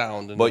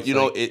sound. And But it's you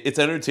know, like, it's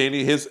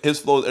entertaining. His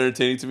flow is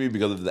entertaining to me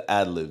because of the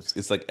ad libs.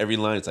 It's like every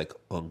line. It's like,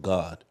 on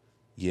God,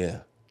 yeah,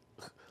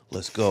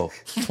 let's go.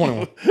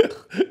 21.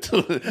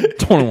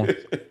 21.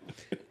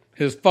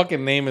 His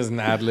fucking name is an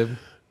ad lib.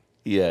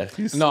 Yeah,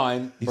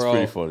 No, he's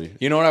pretty funny.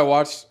 You know what I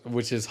watched,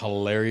 which is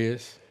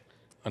hilarious?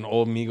 an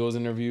old Migos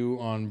interview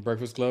on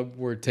Breakfast Club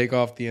where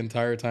Takeoff the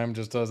entire time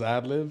just does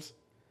ad libs,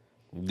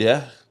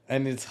 Yeah,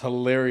 and it's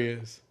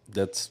hilarious.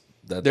 that's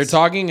They're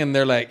talking and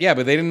they're like, yeah,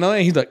 but they didn't know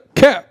that. He's like,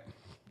 cap.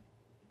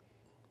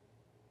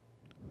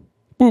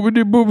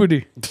 Boobity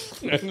boobity.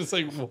 And it's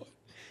like, what?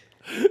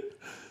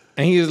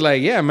 And he was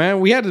like, yeah, man,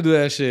 we had to do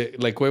that shit.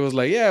 Like, Quavo's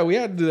like, yeah, we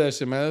had to do that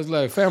shit, man. It's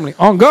like, family,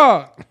 on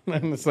God.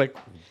 And it's like,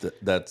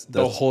 that's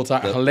the whole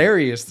time.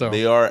 Hilarious, though.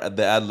 They are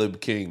the ad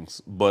lib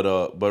kings.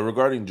 But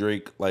regarding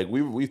Drake, like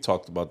we've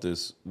talked about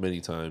this many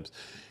times.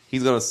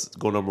 He's gonna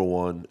go number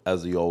one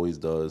as he always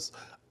does.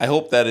 I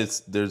hope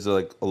that there's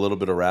like a little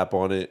bit of rap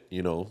on it.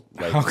 You know,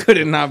 like, how could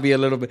it not be a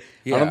little bit?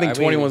 Yeah, I don't think I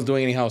mean- 21's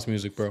doing any house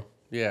music, bro.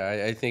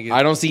 Yeah, I think.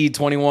 I don't see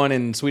 21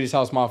 and Swedish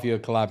House Mafia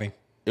collabing.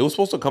 it was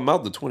supposed to come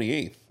out the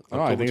 28th. Oh,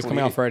 I think it's coming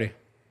out 28th. Friday.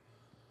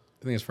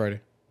 I think it's Friday.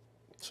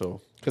 So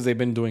Because they've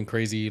been doing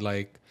crazy,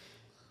 like,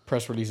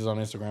 press releases on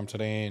Instagram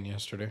today and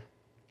yesterday.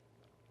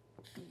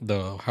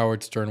 The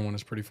Howard Stern one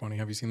is pretty funny.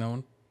 Have you seen that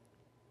one?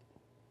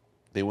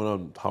 they went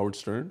on Howard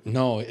Stern.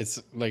 No,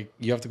 it's like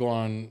you have to go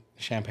on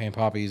Champagne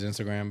Poppy's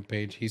Instagram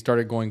page. He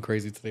started going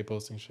crazy today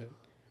posting shit.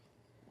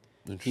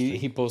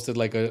 He posted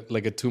like a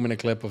 2-minute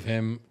clip of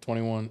him,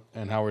 21,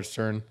 and Howard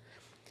Stern.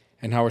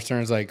 And Howard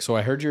Stern's like, so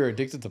I heard you're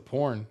addicted to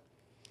porn.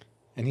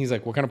 And he's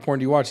like, what kind of porn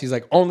do you watch? He's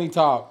like, only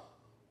top.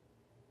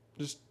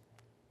 Just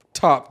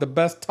top. The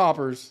best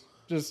toppers.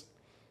 Just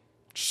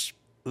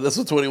That's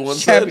what 21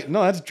 said.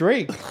 no, that's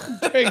Drake.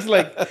 Drake's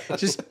like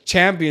just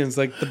champions,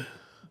 like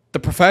the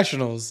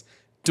professionals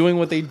doing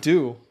what they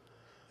do.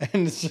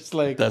 And it's just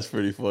like That's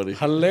pretty funny.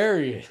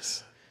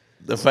 hilarious.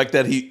 The fact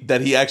that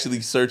he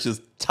actually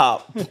searches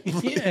top,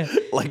 Yeah.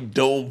 like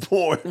dome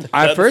porn. At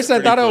That's first, I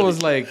pretty thought it funny.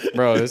 was like,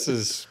 bro, this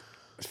is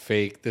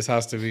fake. This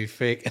has to be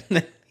fake. And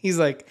then he's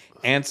like,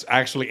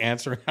 actually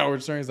answering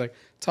Howard Stern. He's like,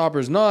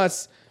 toppers. No,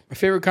 that's my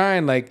favorite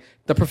kind. Like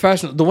the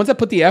professional, the ones that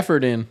put the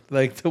effort in.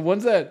 Like the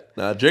ones that.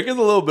 Nah, Drake is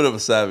a little bit of a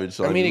savage.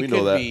 So I mean, we it know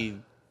could that. be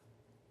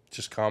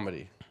just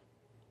comedy.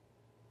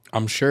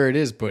 I'm sure it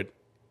is, but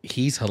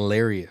he's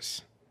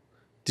hilarious.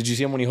 Did you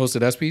see him when he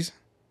hosted ESPYs?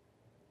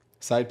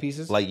 Side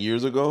pieces? Like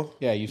years ago.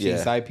 Yeah, you've seen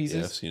side pieces?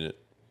 Yeah, I've seen it.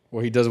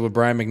 Where he does it with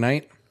Brian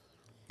McKnight?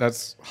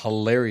 That's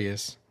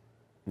hilarious.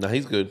 Nah,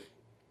 he's good.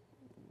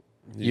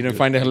 You didn't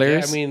find it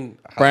hilarious? Yeah, I mean,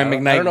 Brian I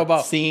McKnight don't know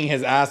about singing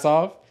his ass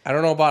off? I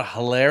don't know about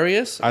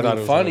hilarious. I thought mean, it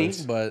was funny,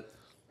 hilarious. but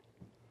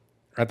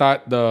I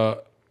thought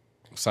the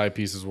side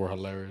pieces were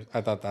hilarious.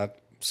 I thought that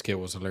skit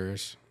was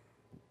hilarious.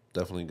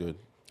 Definitely good.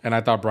 And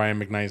I thought Brian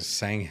McKnight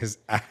sang his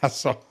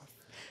ass off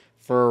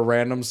for a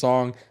random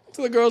song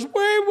to the girls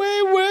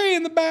way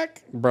in the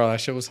back. Bro, that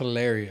shit was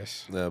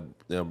hilarious. Yeah,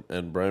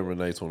 and Brian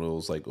McKnight's one of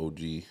those like OG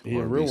He a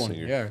R&B real one.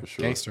 singers, Yeah, for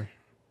sure. gangster.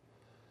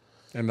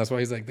 And that's why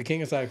he's like the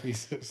king of side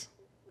pieces.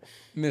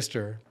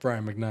 Mr.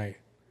 Brian McKnight.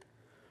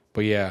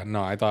 But yeah,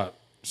 no, I thought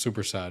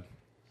super sad.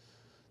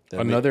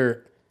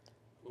 Another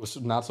was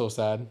not so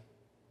sad.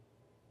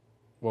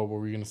 What were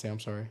we gonna say? I'm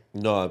sorry.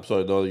 No, I'm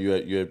sorry. No, you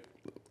had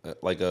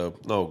like a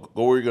no.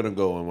 Go where you're gonna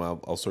go, and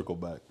I'll circle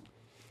back.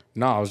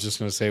 No, I was just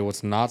gonna say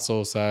what's not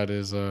so sad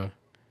is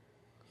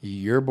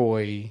your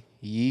boy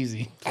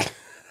Yeezy.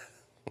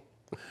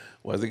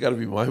 Why's it got to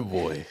be my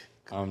boy?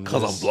 I'm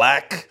Because I'm just-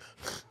 black.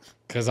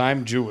 Because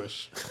I'm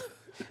Jewish.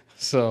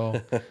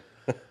 So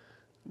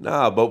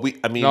Nah, but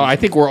I mean, no, I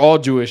think we're all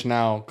Jewish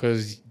now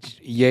because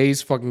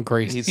Ye's fucking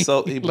crazy. he's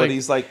so. But Like,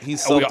 he's like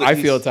he's. I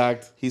feel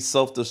attacked. He's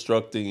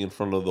self-destructing in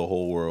front of the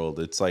whole world.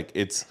 It's like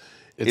it's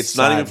not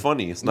sad. even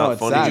funny. It's No, not it's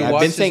funny. sad. you I've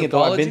watch been his saying it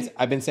though. apology?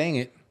 I've been saying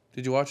it.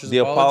 did you watch his The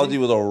apology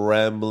was a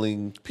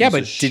rambling. Piece Yeah,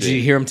 but of did you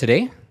shit. hear him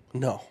today?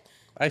 No,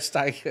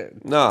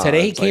 Nah,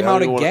 Today he it's like, came I out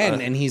don't even again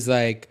wanna- and he's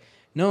like,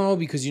 no,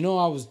 because I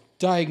was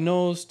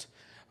diagnosed,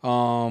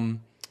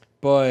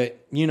 but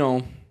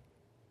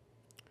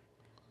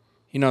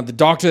the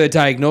doctor that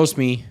diagnosed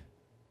me,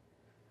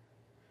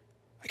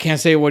 I can't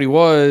say what he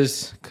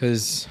was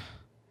because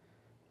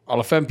I'll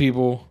offend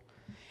people,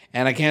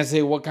 and I can't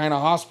say what kind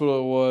of hospital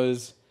it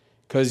was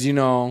because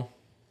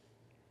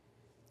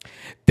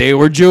they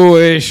were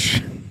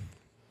Jewish.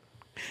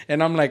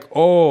 And I'm like,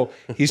 oh,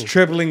 he's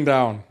tripling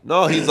down.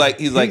 No, he's like,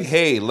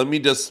 hey, let me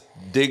just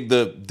dig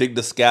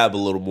the scab a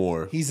little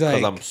more. He's because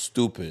like- I'm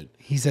stupid.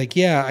 He's like,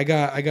 yeah, I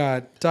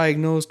got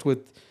diagnosed with,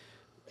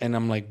 and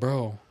I'm like,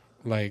 bro,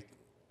 like,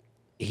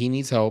 he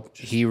needs help.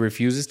 He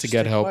refuses to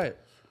get help.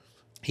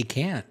 He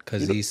can't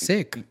because he's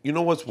sick. You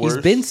know what's worse?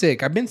 He's been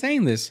sick. I've been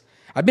saying this.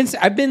 I've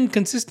been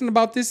consistent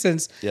about this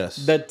since Yes.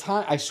 the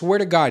time. I swear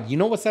to God, you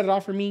know what set it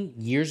off for me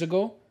years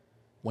ago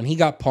when he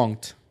got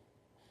punked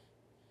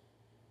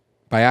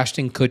by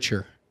Ashton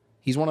Kutcher.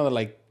 He's one of the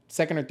like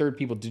second or third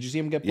people. Did you see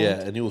him get punked?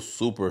 Yeah, and he was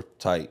super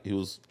tight.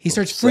 He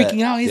starts upset.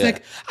 freaking out. He's Yeah.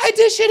 like, I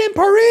did shit in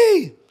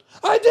Paris.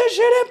 I did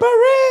shit in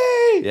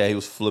Paris. Yeah, he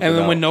was flipping And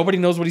then out. when nobody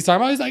knows what he's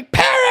talking about, he's like,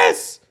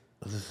 Paris!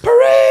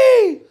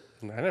 Paris!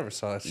 I never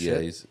saw that Yeah,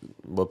 shit.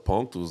 but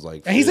Punked was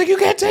like, And he's like, you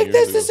can't take years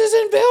this. ago. This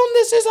isn't film.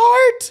 This is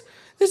art.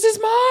 This is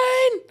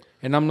mine.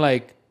 And I'm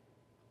like,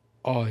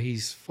 oh,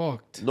 he's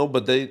fucked. No,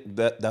 but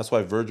that's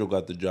why Virgil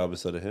got the job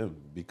instead of him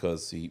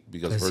because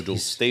Virgil's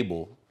he's-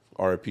 stable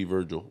R.I.P.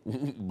 Virgil,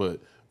 but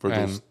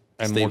Virgil's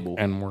stable.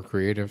 More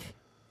creative.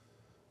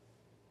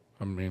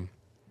 I mean,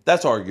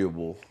 That's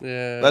arguable.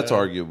 Yeah. That's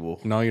arguable.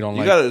 No, you don't. You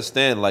like gotta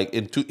understand. Like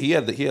he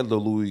had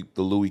the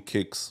Louis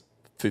kicks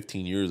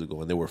 15 years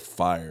ago, and they were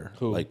fire.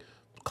 Who? Like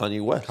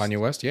Kanye West. Kanye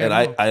West, yeah. And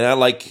I know. I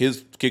like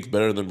his kicks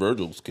better than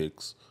Virgil's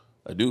kicks.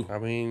 I do. I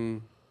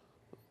mean,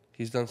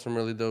 he's done some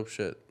really dope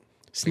shit.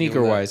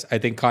 Sneaker wise, I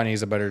think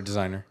Kanye's a better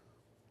designer.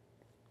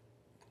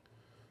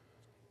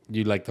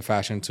 You like the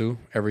fashion too?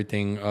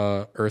 Everything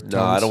earth tones?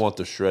 No, I don't want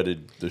the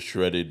shredded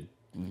homeless,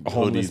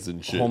 hoodies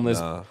and shit. homeless,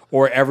 Nah.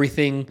 or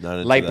everything Not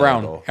into light that at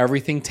brown, all.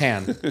 everything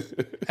tan,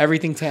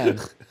 everything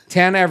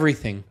tan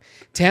everything,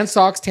 tan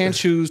socks, tan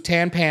shoes,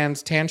 tan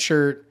pants, tan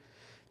shirt,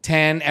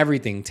 tan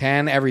everything.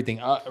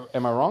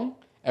 Am I wrong?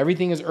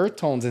 Everything is earth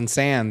tones and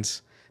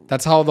sands.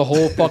 That's how the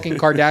whole fucking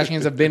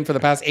Kardashians have been for the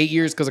past 8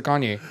 years because of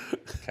Kanye.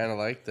 Kind of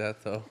like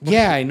that though.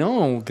 Yeah, I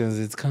know, because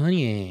it's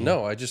Kanye.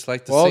 No, I just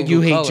like the Well, single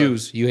you hate color.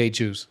 Jews. You hate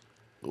Jews.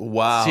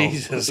 Wow.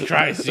 Jesus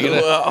Christ! You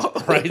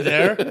gonna right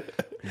there?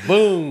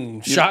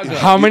 Boom! Shotgun.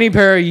 How many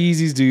pair of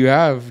Yeezys do you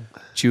have,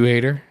 Jew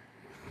hater?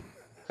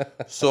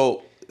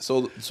 So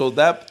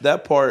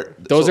that part.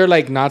 Those so, are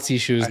like Nazi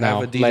shoes I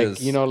now. have Like,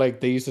 Adidas. you know, like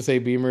they used to say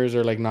Beamers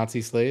are like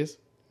Nazi sleighs.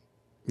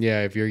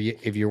 Yeah, if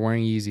you're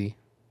wearing Yeezy,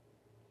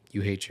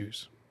 you hate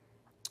Jews.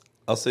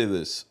 I'll say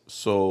this.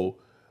 So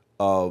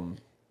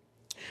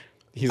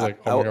He's like,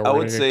 I, oh my God, I we're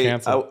would gonna get say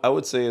canceled. I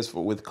would say as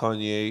for with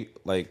Kanye,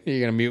 like Are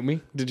you gonna mute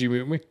me? Did you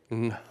mute me?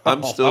 I'm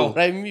How still would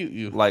I mute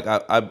you? like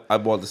I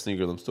bought the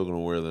sneakers. I'm still gonna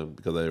wear them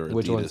because they're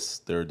Which Adidas.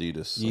 ones? They're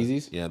Adidas.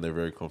 Yeezys? Yeah, and they're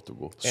very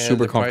comfortable. And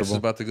Super the price is comfortable.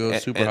 about to go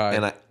super high.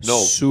 And I no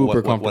Super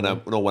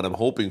what I'm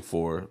hoping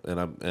for, and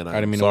I'm didn't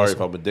I'm mean to sorry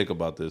whistle. if I'm a dick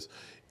about this.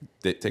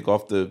 They take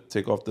off the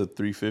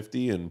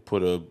 350 and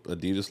put a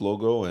Adidas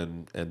logo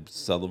and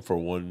sell them for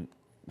 $129,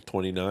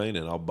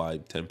 and I'll buy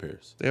 10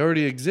 pairs. They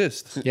already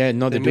exist. Yeah,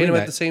 no, they they're made doing them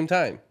that. at the same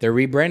time. They're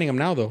rebranding them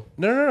now, though.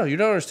 No. You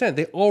don't understand.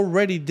 They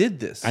already did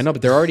this. I know,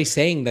 but they're already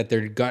saying that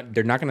they're not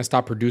going to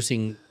stop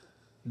producing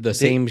the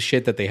same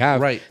shit that they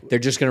have. Right. They're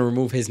just going to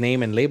remove his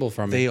name and label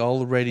from They it.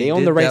 already They own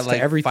did the rights that to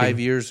like everything. 5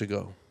 years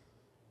ago.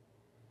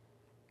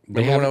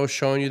 They Remember when I have, was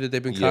showing you that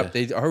they've been Yeah.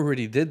 They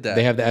already did that.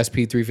 they have the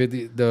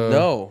SP350.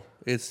 No,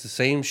 it's the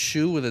same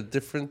shoe with a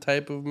different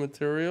type of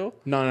material.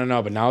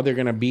 No. But now they're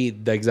going to be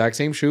the exact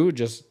same shoe,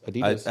 just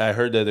Adidas. I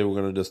heard that they were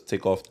gonna just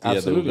take off. Yeah, they were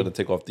Absolutely. gonna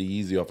take off the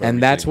Yeezy off.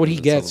 And that's everything what he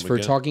and sell gets them for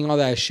again. talking all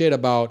that shit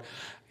about.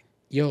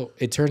 Yo,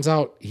 it turns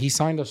out he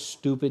signed a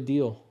stupid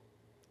deal.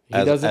 He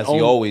as he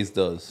always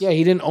does. Yeah,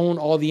 he didn't own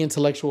all the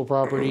intellectual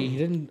property. He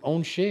didn't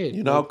own shit.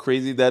 You know how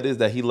crazy that is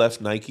that he left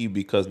Nike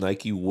because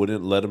Nike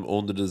wouldn't let him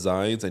own the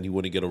designs and he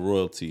wouldn't get a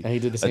royalty. And he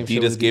did the same shit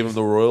Adidas with gave Adidas. him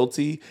the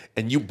royalty,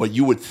 but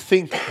you would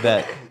think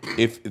that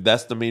if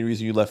that's the main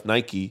reason you left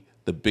Nike,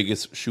 the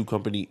biggest shoe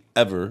company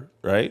ever,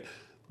 right?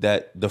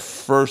 That the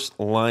first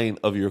line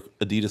of your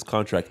Adidas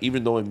contract,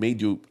 even though it made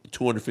you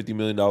 $250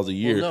 million a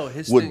year, no,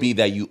 his would thing- be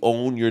that you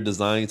own your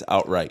designs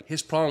outright.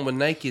 His problem with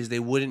Nike is they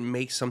wouldn't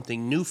make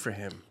something new for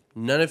him.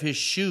 None of his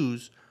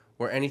shoes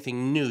were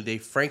anything new. They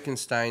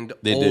Frankensteined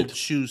They old did.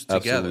 shoes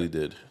together. Absolutely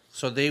did.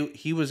 So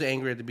he was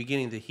angry at the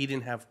beginning that he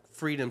didn't have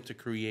freedom to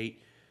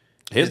create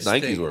His this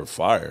Nikes thing. were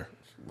fire.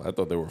 I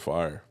thought they were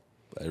fire.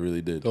 I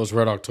really did. Those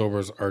Red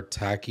Octobers are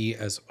tacky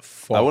as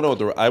fuck. I wonder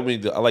what I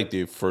like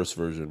the first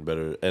version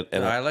better, and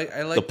No, I like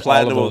the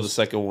platinum all of of the those.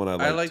 second one.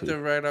 I like too. the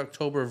Red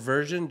October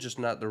version, just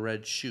not the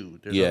red shoe.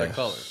 There's Yeah. other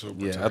colors.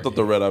 I thought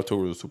the Red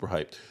October was super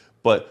hyped.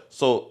 But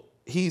so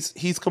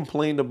he's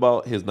complained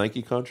about his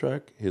Nike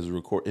contract, his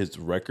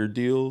record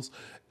deals,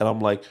 and I'm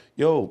like,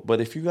 yo,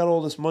 but if you got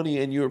all this money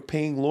and you're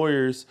paying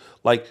lawyers,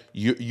 like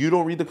you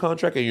don't read the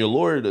contract and your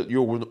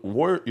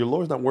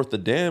lawyer's not worth a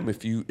damn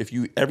if you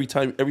every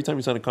time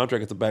you sign a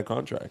contract it's a bad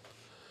contract.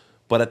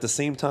 But at the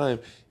same time,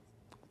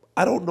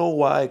 I don't know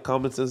why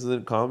common sense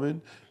isn't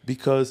common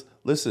because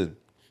listen,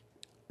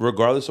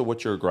 regardless of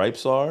what your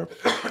gripes are.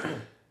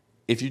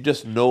 If you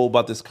just know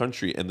about this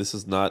country, and this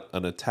is not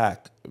an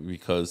attack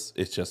because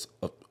it's just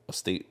a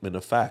statement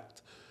of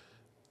fact,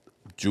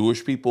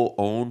 Jewish people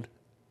own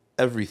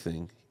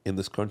everything in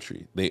this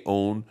country. They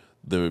own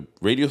the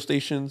radio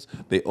stations.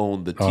 They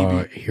own the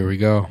TV. Here we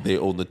go. They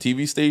own the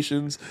TV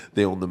stations.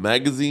 They own the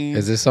magazines.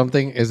 Is this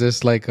something? Is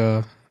this like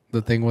the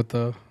thing with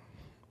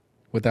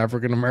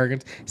African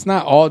Americans? It's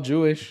not all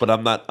Jewish. But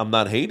I'm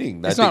not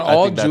hating. It's not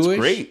all I think that's Jewish.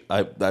 great.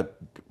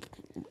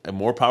 And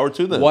more power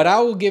to them. What I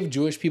will give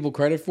Jewish people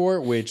credit for,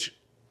 which,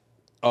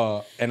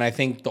 and I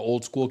think the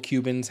old school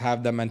Cubans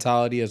have that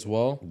mentality as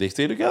well, They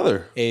stay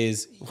together.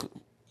 is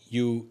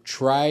you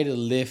try to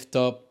lift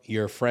up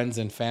your friends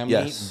and family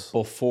Yes.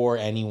 before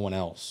anyone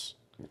else.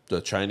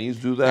 The Chinese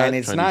do that. And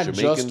it's Chinese not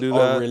Jamaican just do a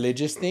that.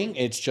 religious thing.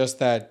 It's just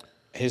that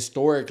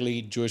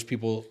historically, Jewish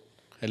people,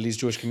 at least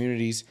Jewish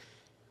communities,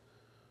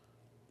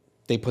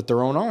 they put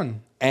their own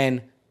on.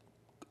 And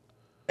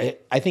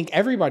I think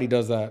everybody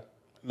does that.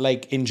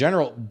 Like, in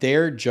general,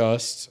 they're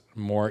just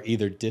more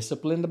either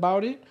disciplined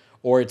about it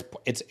or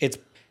it's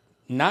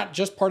not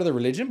just part of the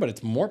religion, but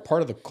it's more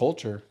part of the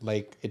culture.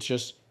 Like, it's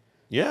just...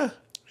 Yeah.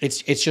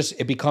 It's just,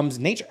 it becomes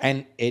nature.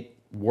 And it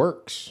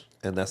works.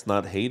 And that's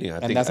not hating.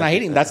 And that's not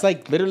hating. That's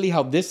like literally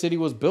how this city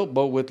was built,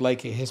 but with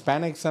like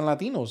Hispanics and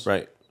Latinos.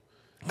 right.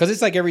 Because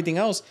it's like everything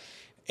else.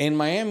 In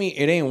Miami,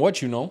 it ain't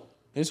what you know.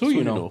 It's who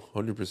you know.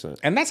 100%.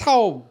 And that's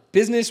how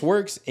business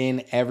works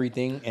in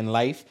everything in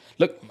life.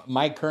 Look,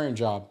 my current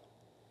job,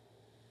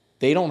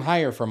 they don't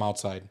hire from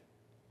outside.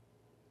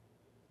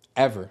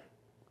 Ever.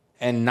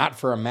 And not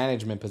for a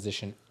management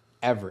position.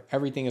 Ever.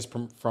 Everything is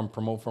from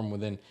promote from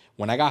within.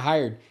 When I got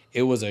hired,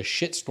 it was a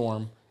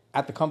shitstorm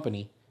at the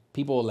company.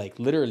 People like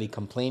literally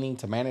complaining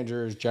to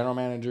managers, general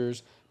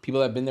managers, people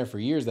that have been there for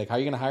years. Like, how are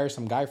you going to hire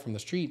some guy from the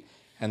street?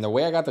 And the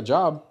way I got the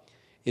job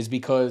is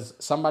because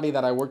somebody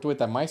that I worked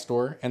with at my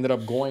store ended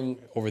up going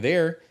over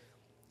there.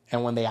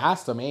 And when they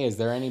asked him, hey, is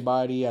there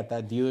anybody at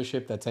that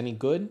dealership that's any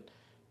good?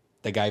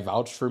 The guy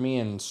vouched for me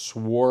and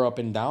swore up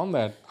and down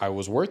that I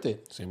was worth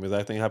it. Same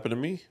exact thing happened to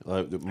me.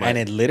 And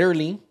it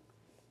literally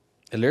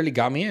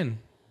got me in.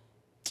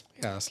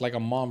 Yeah, it's like a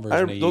mom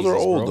version of those are Yeezys,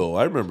 old bro. though.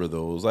 I remember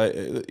those.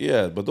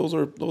 But those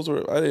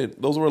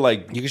were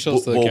like You can show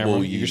us to the camera.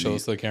 Bobo You can show Yeezys.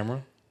 us to the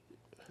camera.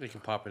 You can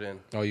pop it in.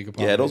 Oh, you can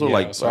pop Yeah, it. those are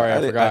like. Sorry, I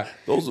forgot.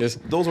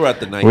 Those were at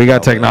the Nike. We got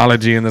outlet.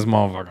 technology in this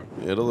motherfucker.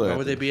 Yeah, those Why are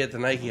would they be at the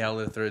Nike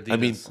outlet if they're Adidas? I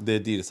mean, the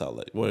Adidas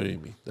outlet. What do you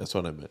mean? That's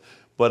what I meant.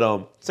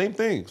 But same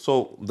thing.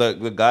 So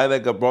the guy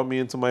that brought me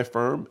into my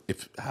firm,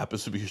 if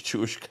happens to be a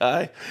Jewish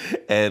guy,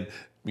 and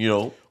you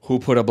know, Who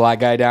put a black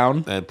guy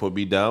down? and put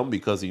me down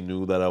because he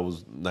knew that I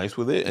was nice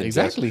with it. And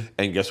Exactly.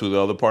 Guess who the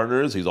other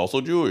partner is? He's also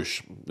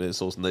Jewish.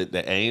 So it's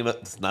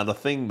not a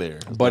thing there.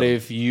 But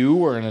if you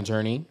were an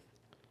attorney,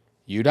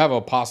 you'd have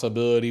a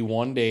possibility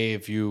one day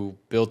if you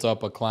built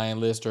up a client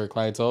list or a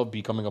clientele,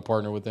 becoming a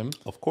partner with him.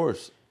 Of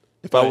course.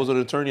 If I was an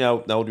attorney,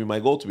 that would be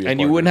my goal to be a And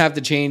partner. you wouldn't have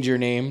to change your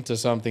name to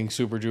something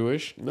super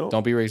Jewish. No.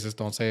 Don't be racist.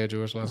 Don't say a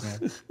Jewish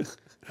last name.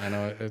 I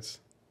know it's...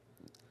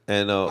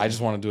 And I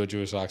just want to do a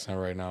Jewish accent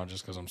right now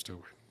just because I'm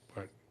stupid.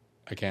 But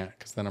I can't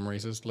because then I'm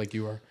racist like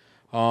you are.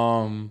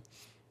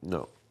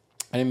 no.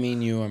 I didn't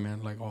mean you. I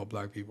meant like all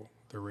black people.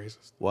 They're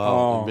racist.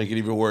 Wow, make it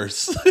even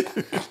worse.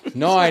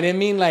 No, I didn't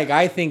mean like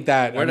I think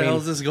that. Where the hell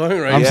is this going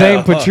right I'm now?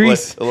 saying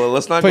Patrice.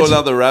 Let's not go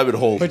down the rabbit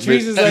hole.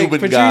 Patrice is Cuban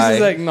like,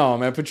 guy. no,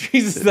 man.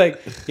 Patrice is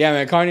like, yeah,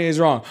 man, Kanye is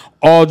wrong.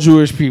 All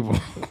Jewish people.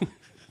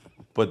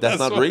 But that's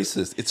not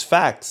racist. It's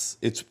facts.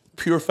 It's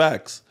pure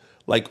facts.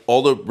 Like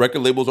all the record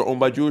labels are owned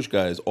by Jewish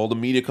guys. All the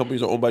media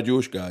companies are owned by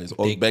Jewish guys.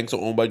 All the banks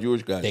are owned by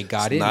Jewish guys. They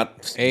got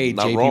It's it. Hey,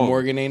 not JP wrong.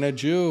 Morgan ain't a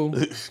Jew.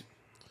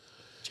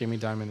 Jamie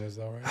Dimon is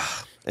though,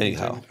 right?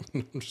 Anyhow,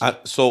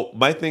 so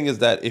my thing is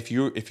that if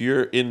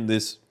you're in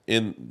this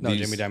No,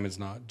 Jamie Dimon's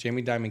not.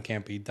 Jamie Dimon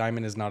can't be.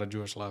 Diamond is not a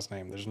Jewish last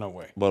name. There's no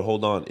way. But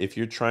hold on, if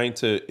you're trying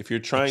to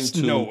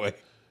No way.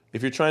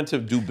 if you're trying to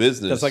do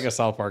business, That's like a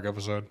South Park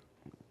episode.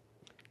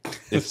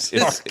 if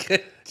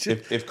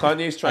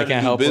Kanye's trying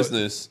to do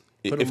business,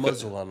 Put a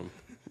muzzle on him.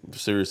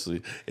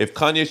 seriously, if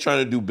Kanye's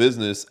trying to do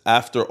business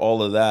after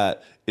all of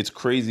that, it's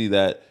crazy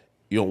that.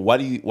 Why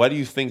do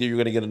you think that you're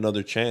going to get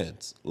another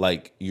chance?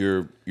 Like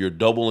you're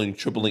doubling,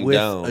 tripling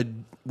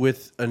down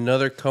with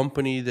another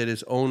company that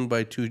is owned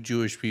by two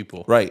Jewish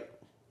people. right.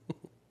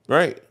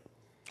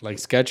 Like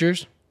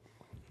Skechers?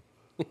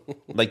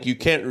 Like you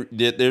can't.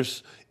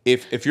 There's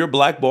if you're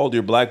blackballed,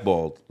 you're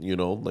blackballed.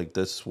 Like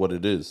that's what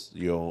it is.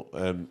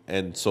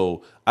 And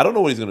so I don't know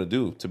what he's gonna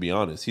do. To be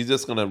honest, he's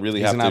just gonna really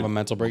He's gonna have a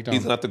mental breakdown.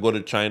 He's gonna have to go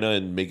to China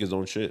and make his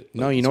own shit.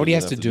 No, you know what he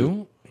has to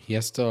do? He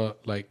has to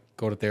like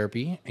go to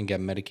therapy and get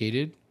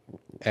medicated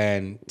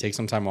and take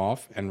some time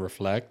off and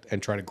reflect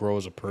and try to grow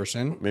as a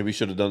person. Maybe he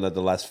should have done that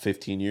the last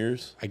 15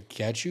 years. I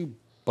get you,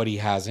 but he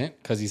hasn't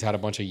because he's had a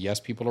bunch of yes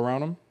people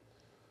around him.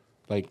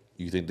 Like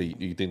You think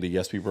the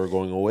yes people are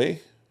going away?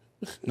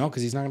 no,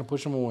 because he's not gonna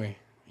push them away.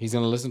 He's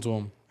gonna listen to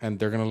him, and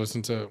they're gonna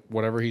listen to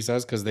whatever he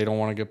says because they don't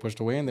want to get pushed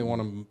away and they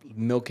want to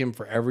milk him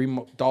for every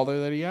dollar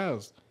that he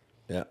has.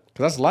 Yeah.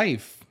 Because that's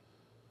life.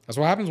 That's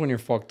what happens when you're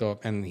fucked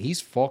up, and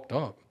he's fucked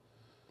up.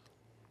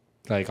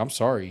 Like, I'm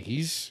sorry,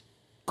 he's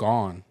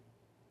gone.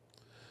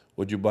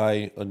 Would you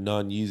buy a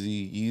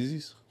non-Yeezy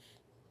Yeezys?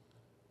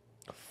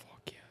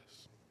 Fuck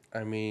yes.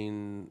 I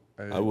mean,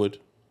 I would.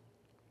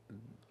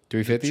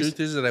 350s? Truth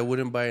is that I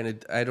wouldn't buy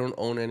I don't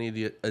own any of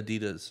the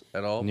Adidas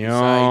at all. No.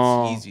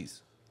 Besides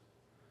Yeezys.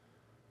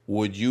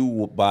 Would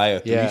you buy a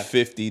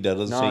 350 that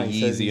doesn't say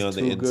he says Yeezy he's on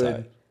the too inside?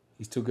 good.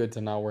 He's too good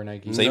to not wear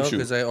Nike. Same No, shoe.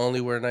 because I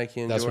only wear Nike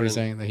and That's Jordan. what he's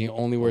saying. That he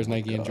only wears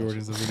Nike and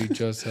Jordans. That's what he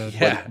just said.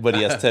 Yeah. But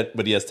he has 10.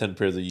 But he has 10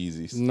 pairs of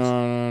Yeezys.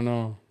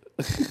 No.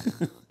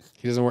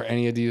 He doesn't wear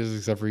any Adidas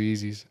except for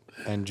Yeezys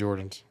and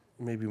Jordans.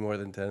 Maybe more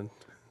than 10.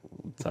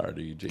 Tired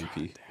of you,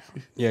 JP.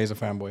 Yeah, he's a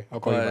fanboy. I'll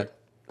call you back.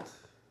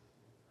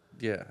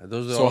 Yeah,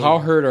 those are So how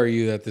hurt are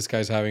you that this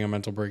guy's having a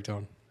mental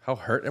breakdown? How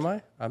hurt am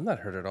I? I'm not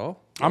hurt at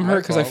all. I'm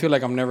hurt because I feel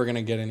like I'm never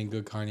gonna get any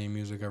good Kanye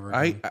music ever.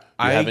 I again.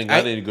 haven't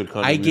got any good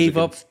Kanye I gave music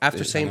up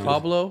after St.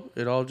 Pablo.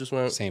 It all just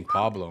went. Saint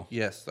Pablo.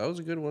 Yes, that was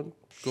a good one.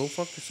 Go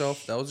fuck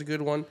yourself. That was a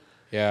good one.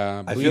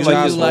 Yeah, I bleaching feel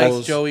like You like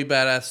assholes. Joey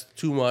Badass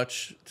too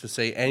much to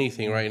say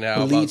anything right now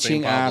about Bleaching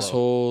St. Pablo.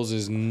 assholes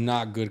is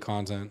not good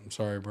content. I'm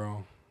sorry,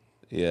 bro.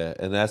 Yeah,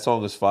 and that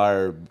song is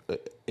fire,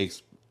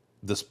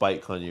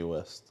 despite Kanye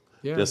West.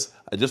 Yeah. Just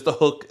the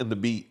hook and the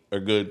beat are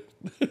good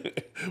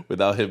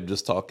without him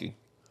just talking.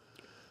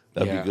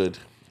 That'd be good.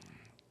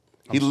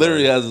 He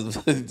literally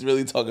he's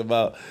really talking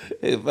about,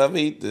 if I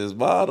meet this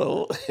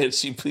model and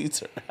she beats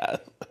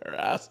her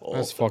asshole.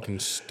 That's fucking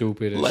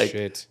stupid as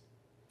shit.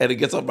 And it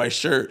gets on my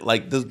shirt.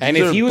 Like, these And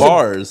are if he was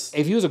bars.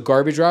 if he was a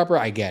garbage rapper,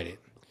 I get it.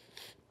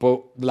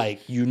 But like,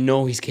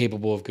 he's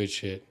capable of good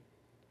shit.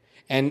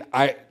 And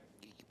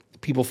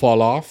people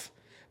fall off,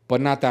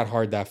 but not that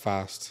hard, that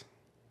fast.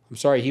 I'm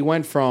sorry. He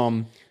went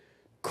from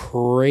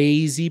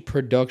crazy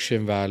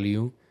production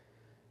value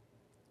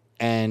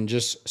and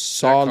just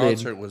solid. That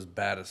concert was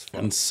bad as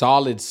fuck. And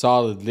solid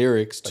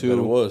lyrics I bet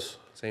it was.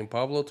 St.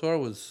 Pablo tour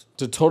was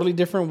to totally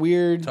different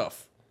weird,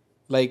 tough.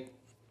 like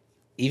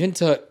even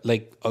to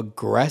like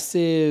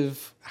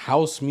aggressive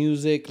house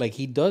music. Like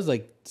he does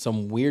like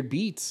some weird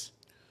beats.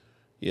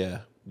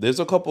 Yeah. There's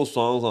a couple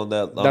songs on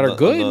that that are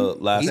good. On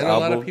the last And album.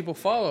 a lot of people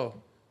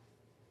follow.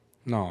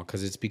 No,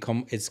 because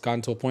it's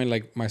gotten to a point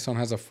like my son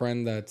has a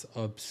friend that's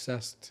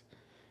obsessed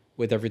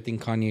with everything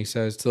Kanye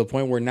says, to the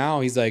point where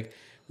now he's like,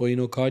 well,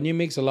 Kanye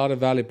makes a lot of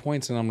valid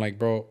points. And I'm like,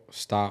 bro,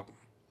 stop.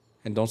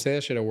 And don't say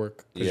that shit at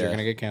work because you're going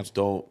to get canceled.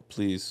 Don't.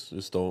 Please.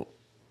 Just don't.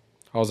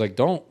 I was like,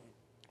 don't.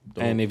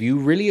 And if you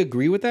really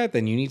agree with that,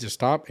 then you need to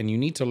stop and you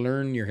need to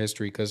learn your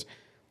history. Because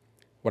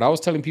what I was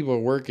telling people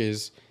at work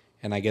is,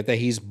 and I get that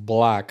he's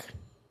black.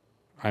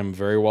 I'm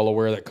very well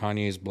aware that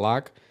Kanye is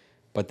black.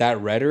 But that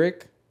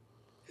rhetoric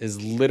is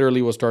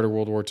literally what started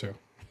World War II.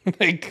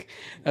 Like,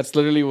 that's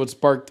literally what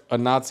sparked a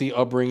Nazi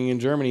upbringing in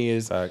Germany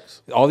is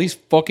Facts. all these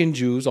fucking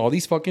Jews, all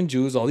these fucking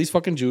Jews, all these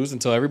fucking Jews,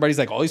 until everybody's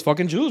like, all these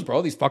fucking Jews,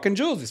 bro, these fucking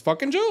Jews, these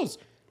fucking Jews.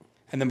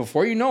 And then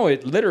before you know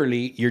it,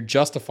 literally, you're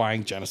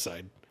justifying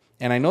genocide.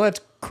 And I know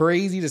that's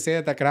crazy to say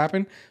that could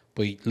happen,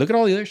 but look at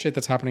all the other shit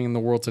that's happening in the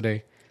world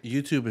today.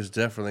 YouTube is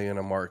definitely going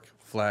to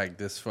flag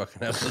this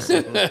fucking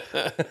episode.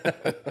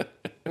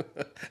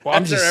 Well,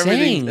 I'm just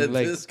saying,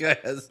 like, this guy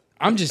has.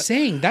 I'm just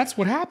saying, that's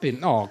what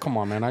happened. Oh, come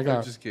on, man. I'm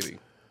just kidding.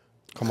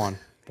 Come on.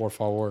 Por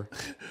favor.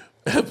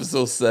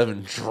 Episode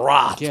 7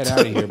 dropped. Get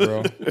out of here,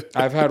 bro.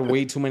 I've had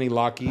way too many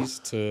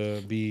Lockies to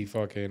be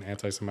fucking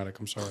anti-Semitic.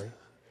 I'm sorry.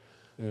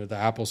 The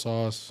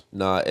applesauce.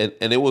 Nah,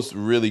 and it was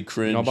really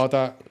cringe. You know about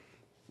that?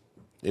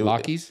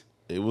 Lockies?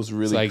 It was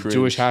really It's like cringe.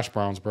 Jewish hash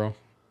browns, bro.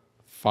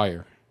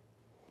 Fire.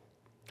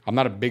 I'm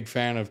not a big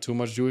fan of too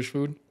much Jewish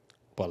food,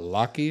 but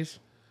Lockies?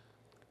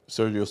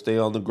 Sergio, stay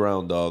on the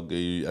ground, dog.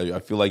 I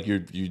feel like you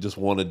just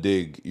want to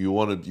dig. You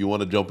want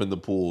to jump in the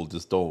pool.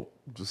 Just don't.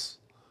 Just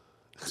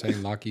saying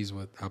Lockies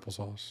with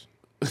applesauce.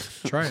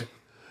 Try it.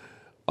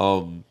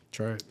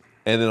 Try it.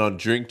 And then on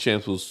Drink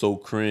Champs was so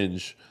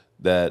cringe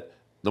that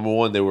number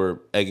one, they were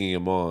egging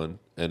him on,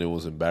 and it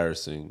was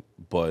embarrassing.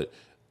 But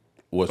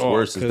what's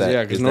worse is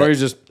that because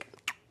Nori's just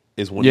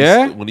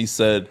when he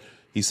said,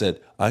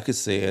 I could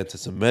say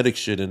anti-Semitic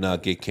shit and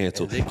not get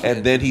canceled.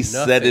 And then he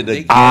said it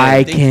again.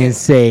 I can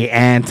say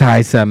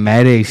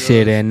anti-Semitic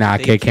shit and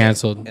not get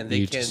canceled. And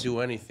they can't do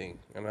anything.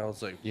 And I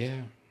was like,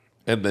 yeah.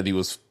 And then he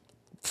was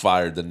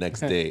fired the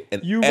next day.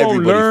 And You everybody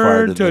won't learn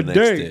fired him the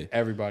next today. day.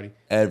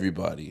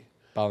 Everybody.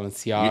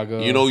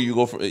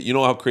 Balenciaga. You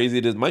know how crazy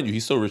it is. Mind you,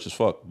 he's so rich as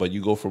fuck. But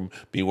you go from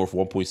being worth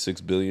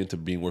 1.6 billion to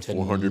being worth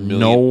 400 million.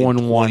 No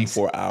in one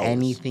 24 wants hours.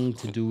 anything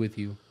to do with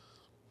you.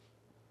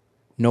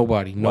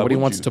 Nobody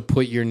wants to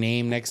put your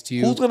name next to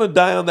you. Who's gonna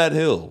die on that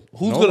hill?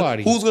 Who's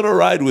gonna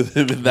ride with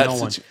him in that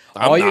situation?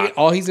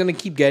 All he's gonna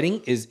keep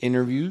getting is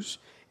interviews,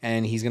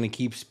 and he's gonna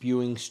keep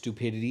spewing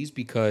stupidities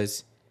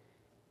because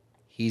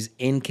he's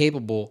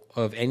incapable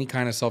of any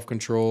kind of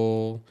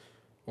self-control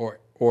or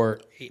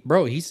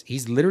bro,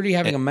 he's literally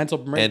having a mental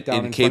breakdown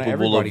and in front of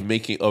incapable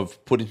everybody.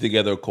 of putting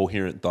together a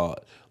coherent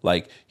thought.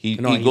 Like he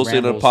he goes in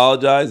and rambles.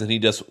 apologize, and he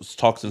just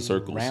talks in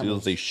circles. He rambles.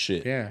 doesn't say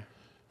shit. Yeah.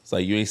 It's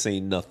like you ain't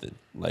saying nothing,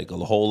 like a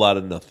whole lot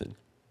of nothing,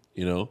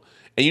 and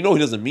he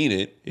doesn't mean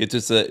it. It's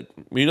just that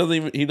he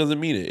doesn't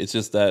mean it. It's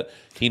just that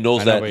he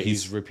knows that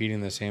he's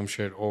repeating the same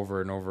shit over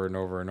and over and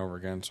over and over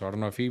again. So I don't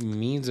know if he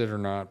means it or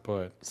not,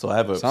 but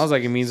sounds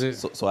like he means it.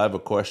 So I have a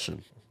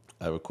question.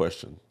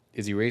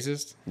 Is he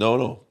racist?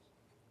 No.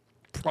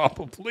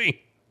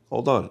 Probably.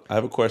 Hold on. I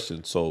have a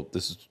question. So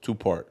this is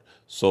 2-part.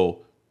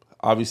 So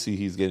obviously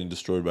he's getting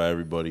destroyed by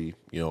everybody.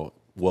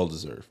 Well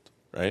deserved,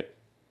 right?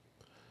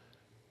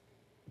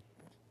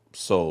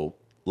 So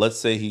let's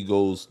say he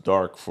goes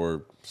dark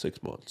for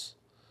 6 months,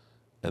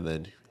 and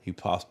then he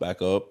pops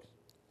back up,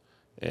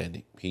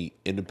 and he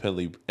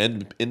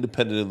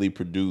independently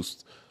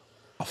produced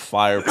a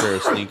fire pair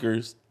of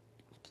sneakers,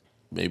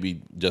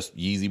 maybe just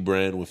Yeezy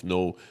brand with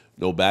no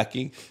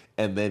backing,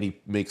 and then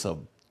he makes a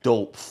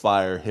dope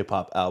fire hip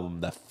hop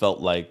album that felt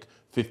like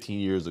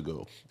 15 years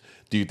ago.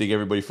 Do you think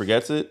everybody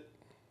forgets it?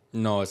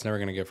 No, it's never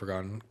gonna get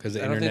forgotten because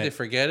I don't think they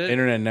forget it.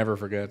 Internet never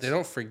forgets. They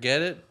don't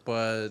forget it,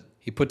 but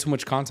he put too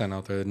much content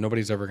out there that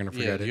nobody's ever gonna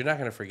forget it. You're not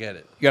gonna forget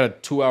it. You got a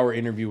 2-hour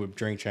interview with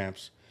Drink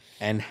Champs,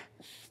 and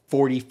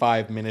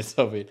 45 minutes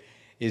of it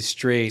is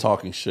straight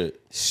talking shit,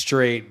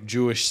 straight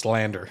Jewish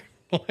slander.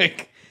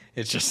 Like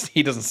it's just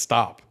he doesn't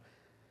stop.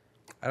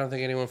 I don't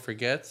think anyone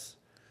forgets.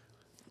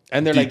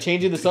 And they're like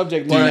changing the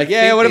subject. Well, They're I like,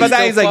 think yeah, what they about that?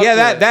 still He's like, fuck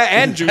yeah, with it. that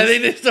Andrew. I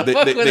think they still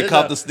fuck with They it,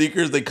 cop though. the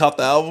sneakers. They cop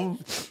the album.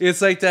 It's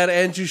like that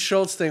Andrew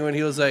Schultz thing when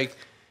he was like,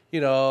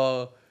 you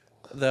know,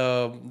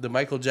 the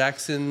Michael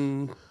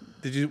Jackson.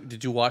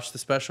 Did you watch the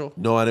special?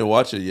 No, I didn't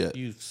watch it yet.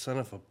 You son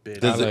of a bitch!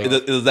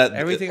 Does that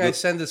Everything I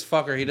send this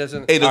fucker, he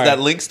doesn't. Hey, does All that right.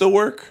 link still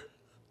work?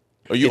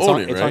 Or you It's own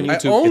on- it, it's right? on I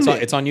YouTube. own It's on-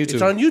 it. it's on YouTube.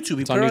 It's on YouTube. You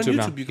It's put on it on YouTube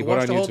now. YouTube. You You can put it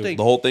watch on the whole YouTube. thing.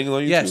 The whole thing is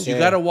on YouTube. Yes, you Yeah,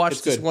 gotta watch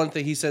it's this good. one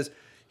thing. He says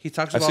he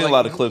talks I've about seen like, a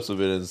lot of clips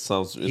of it, and it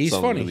sounds. He's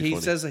sounds funny. Really He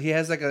funny. says that he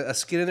has like a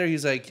skit in there.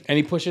 He's like, And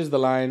he pushes the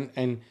line,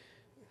 and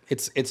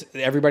it's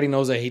everybody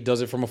knows that he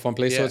does it from a fun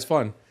place, so Yeah. it's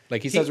fun.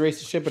 Like he says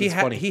racist shit, but it's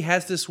funny. He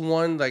has this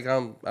one like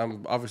I'm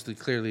obviously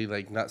clearly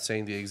like not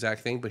saying the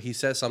exact thing, but he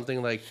says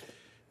something like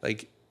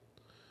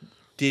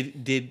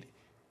did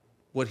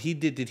what he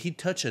did he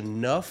touch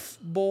enough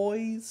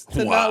boys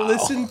to not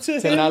listen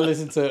to to him? not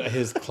listen to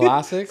his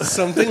classics.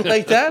 Something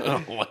like that.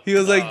 He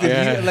was like,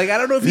 Yeah. I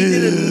don't know if he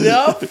did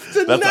enough to That's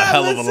a not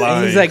hell of a listen.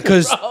 line. He's like,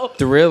 cause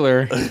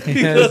Thriller.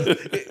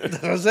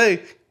 That's what I'm saying.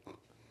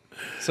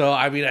 So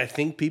I mean, I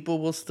think people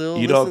will still.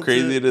 You know how listen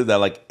crazy to it is that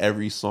like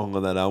every song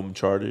on that album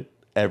charted?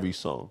 Every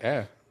song.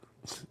 Yeah.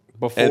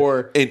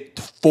 Before, And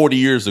 40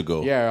 years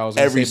ago. yeah, I was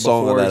gonna every say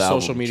song on before that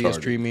album social media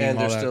charted. streaming and and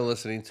all they're that. still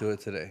listening to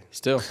it today.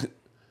 Still,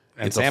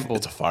 and It's sampled,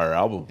 it's a fire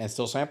album. and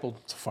still sampled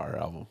It's a fire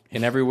album.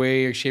 in every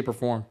way, shape, or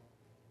form.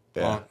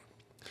 Yeah.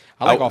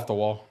 I like I- Off the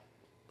Wall.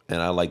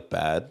 And I like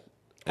Bad.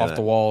 Off And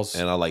the Walls,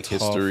 And I like tough.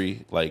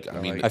 History. Like,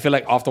 I mean, I feel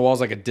like Off the Wall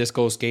is like a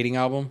disco skating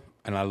album,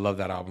 and I love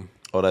that album.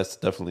 oh, that's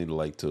definitely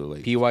like to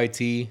like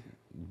PYT.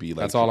 be like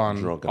that's all on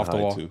drunk and Off the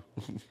high Wall. too.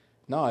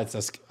 No, it's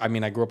a. I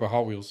mean, I grew up at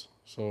Hot Wheels,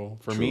 so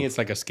for me, True. it's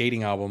like a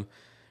skating album.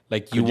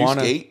 Like you Could you want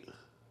to. skate?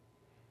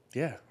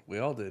 Yeah, we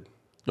all did.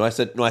 No, I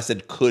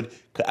said could.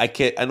 I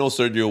can't. I know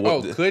Sergio.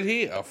 Oh, could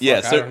he? Oh, fuck,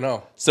 Yeah, I don't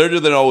know. Sergio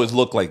didn't always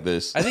look like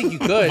this. I think you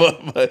could.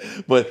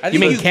 but I You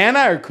think mean can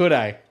I or could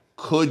I?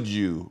 could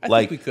you I think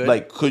like we could.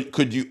 like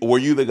could you? Were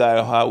you the guy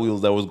on Hot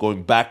Wheels that was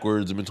going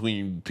backwards in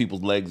between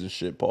people's legs and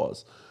shit?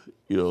 Pause.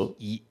 You know,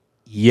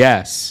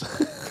 Yes.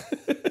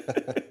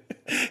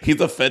 he's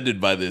offended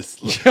by this.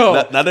 Yo.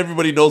 Not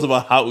everybody knows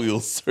about Hot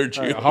Wheels,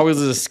 Sergio. Hot Wheels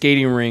is a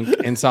skating rink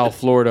in South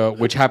Florida,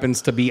 which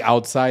happens to be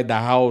outside the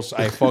house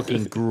I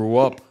fucking grew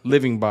up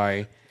living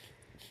by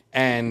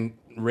and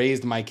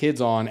raised my kids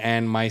on,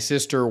 and my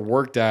sister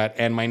worked at,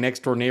 and my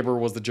next door neighbor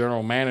was the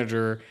general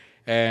manager,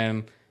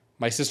 and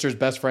my sister's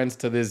best friends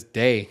to this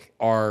day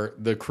are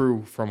the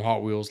crew from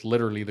Hot Wheels,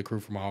 literally the crew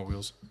from Hot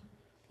Wheels.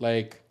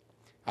 Like,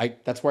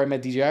 that's where I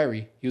met DJ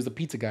Irie. He was the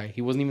pizza guy.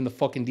 He wasn't even the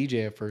fucking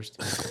DJ at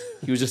first.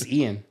 He was just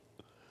Ian.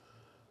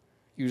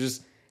 He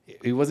was,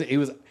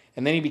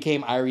 and then he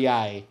became Irie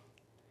I.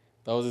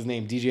 That was his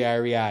name, DJ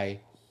Irie I.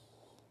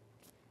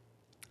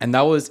 And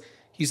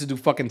he used to do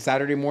fucking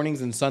Saturday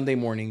mornings and Sunday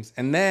mornings.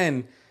 And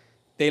then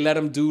they let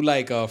him do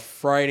like a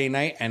Friday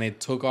night and it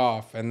took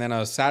off. And then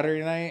a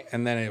Saturday night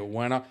and then it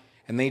went up.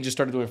 And then he just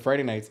started doing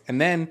Friday nights.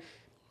 And then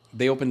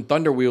they opened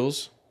Thunder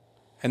Wheels.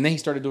 And then he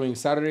started doing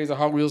Saturdays at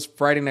Hot Wheels,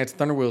 Friday nights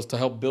Thunder Wheels to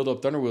help build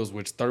up Thunder Wheels,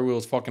 which Thunder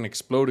Wheels fucking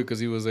exploded because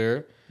he was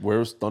there.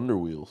 Where's Thunder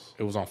Wheels?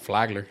 It was on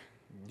Flagler.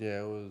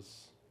 Yeah, it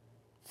was.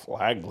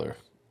 Flagler,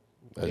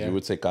 as Yeah. you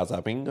would say,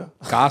 Casapinga.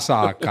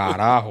 Casa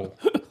Carajo.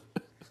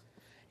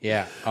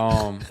 Yeah.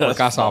 Or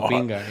Casa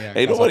Pinga. Yeah.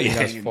 Ain't Casa nobody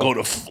Pinga's can full. go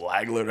to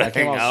Flagler to That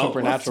came hang out out.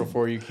 supernatural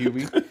for you,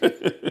 QB.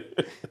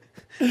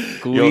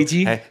 Yo,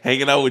 Luigi.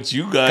 hanging out with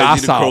you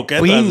guys, eating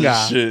croquetas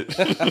and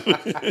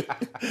shit.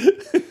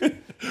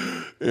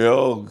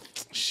 Yo,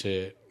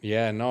 Shit.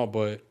 Yeah, no,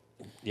 but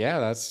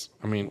yeah,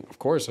 I mean, of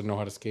course I know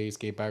how to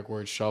skate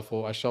backwards,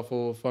 shuffle. I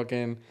shuffle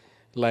fucking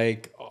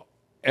like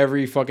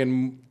every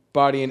fucking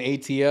body in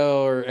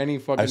ATL or any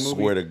fucking I movie.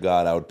 swear to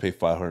God, I would pay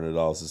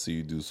 $500 to see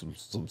you do some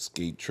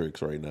skate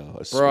tricks right now.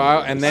 I swear.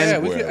 Bro, and then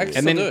Yeah, we could- I can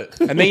and then still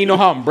do it. and then you know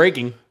how I'm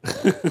breaking.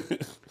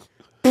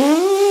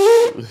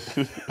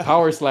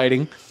 Power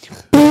sliding.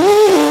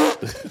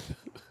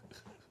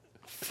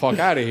 Fuck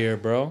out of here,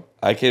 bro.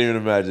 I can't even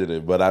imagine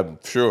it, but I'm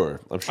sure.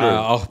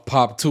 I'll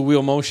pop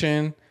 2-wheel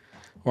motion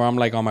where I'm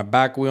like on my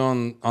back wheel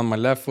on my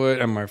left foot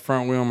and my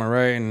front wheel on my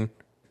right, and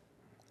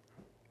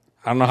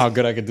I don't know how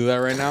good I could do that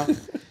right now.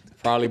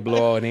 Probably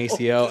blow out an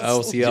ACL,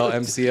 LCL,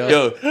 MCL.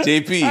 Yo,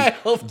 JP, I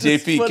hope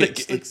this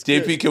footage looks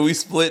JP, good.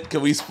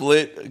 can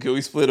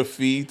we split a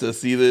fee to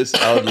see this?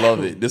 I would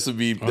love it. This would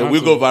be have we'll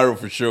to. go viral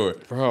for sure.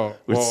 Bro,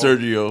 With well,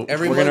 Sergio.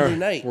 Every we're Monday gonna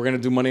night. we're gonna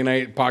do Monday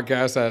night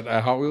podcast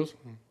at Hot Wheels.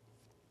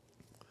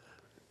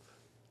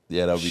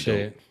 Yeah, that'd be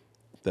Shit. dope.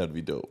 That'd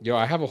be dope. Yo,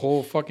 I have a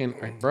whole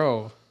fucking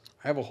bro.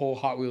 I have a whole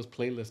Hot Wheels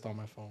playlist on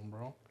my phone,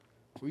 bro.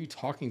 Who are you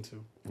talking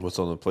to? What's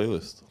on the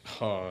playlist?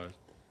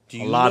 Do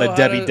A you lot know of how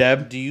Debbie to-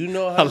 Deb. Do you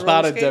know how A to lot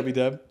roller of skate? Debbie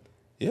Deb.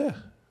 Yeah.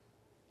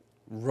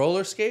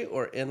 Roller skate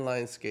or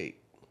inline skate?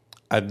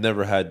 I've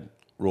never had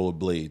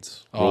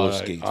rollerblades. Roller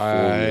skates. Four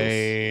wheels.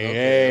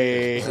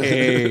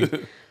 Hey.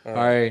 All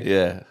right.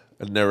 Yeah.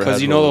 I've never had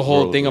Because you know the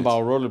whole thing rollerblades.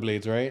 about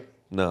rollerblades, right?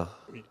 No.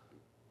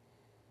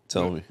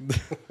 Tell me.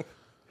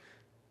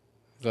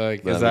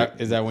 Like,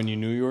 is that when you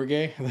knew you were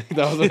gay? That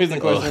was always the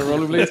question of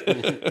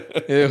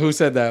rollerblades. Yeah, who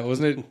said that?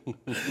 Wasn't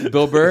it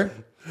Bill Burr?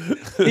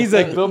 He's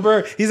like, Bill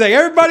Burr. He's like,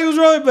 everybody was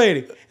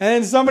rollerblading. And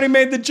then somebody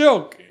made the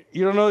joke.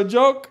 You don't know the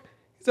joke?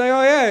 He's like,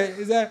 oh, yeah.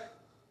 Is that,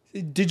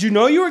 did you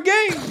know you were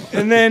gay?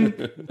 And then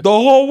the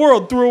whole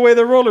world threw away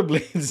their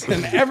rollerblades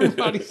and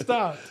everybody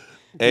stopped.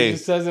 Hey, he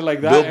just says it like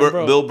that.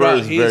 Bill Burr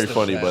is very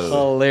funny, by the way.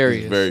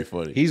 Hilarious. He's very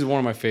funny. He's one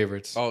of my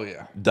favorites. Oh,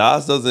 yeah.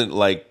 Das doesn't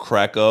like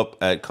crack up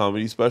at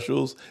comedy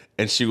specials,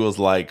 and she was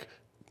like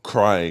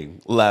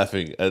crying,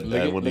 laughing at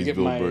one of these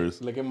Bill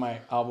Burrs. Look at my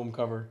album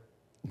cover.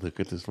 Look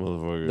at this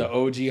motherfucker. The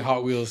OG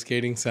Hot Wheels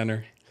Skating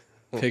Center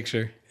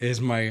picture is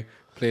my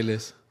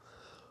playlist.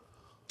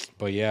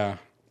 But yeah,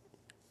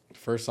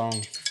 first song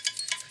on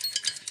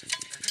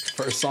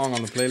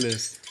the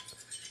playlist.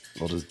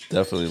 Well, there's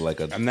definitely like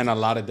And then a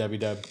lot of Debbie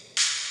Deb.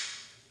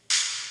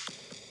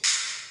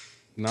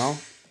 No,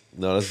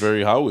 that's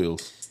very Hot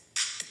Wheels.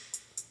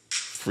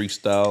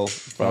 Freestyle.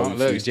 look,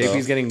 freestyle.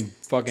 JP's getting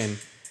fucking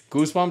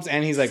goosebumps,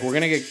 and he's like, "We're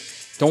gonna get.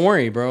 Don't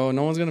worry, bro.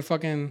 No one's gonna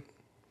fucking.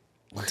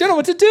 Don't know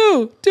what to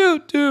do.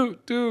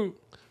 Do.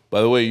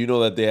 By the way, you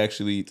know that they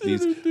actually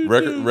these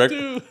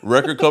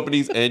record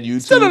companies and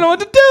YouTube. Still don't know what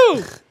to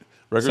do.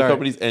 Record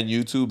companies and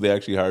YouTube, they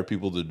actually hire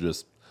people to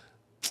just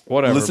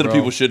Whatever. listen bro. to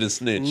people shit and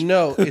snitch.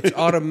 No, it's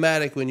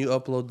automatic when you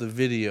upload the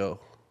video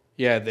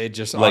Yeah, they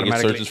just Like it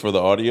automatically. searches for the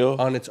audio.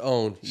 on its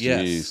own.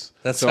 Yes. Jeez.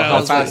 That's So how how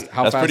it's fast? like,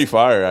 How That's fast? pretty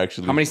fire,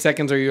 actually. How many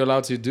seconds are you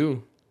allowed to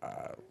do?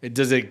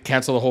 Does it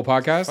cancel the whole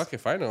podcast? Fuck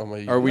if I know.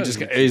 Or are we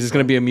just? Is this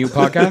going to be a mute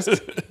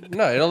podcast?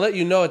 No, it'll let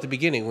you know at the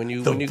beginning when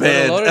you go to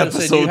band, load it. It'll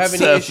say, "Do you have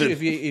any episode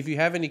issue?" If you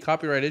have any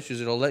copyright issues,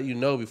 it'll let you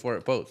know before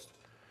it posts.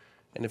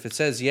 And if it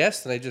says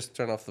yes, then I just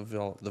turn off the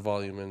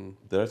volume. And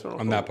Did I turn off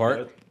On that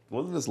part?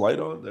 Wasn't this light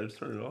on? Did I just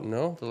turn it off?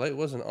 no, the light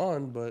wasn't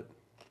on, but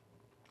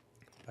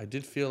I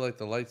did feel like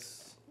the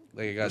lights,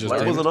 like it got Just Light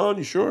dark. wasn't on.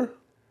 You sure?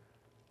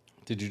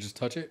 Did you just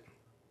touch it?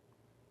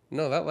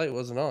 No, that light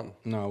wasn't on.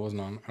 No, it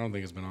wasn't on. I don't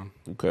think it's been on.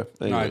 Okay.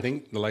 No, Anyway. I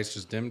think the lights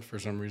just dimmed for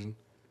some reason.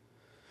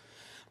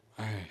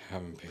 I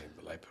haven't paid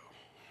the light bill.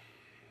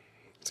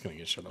 It's gonna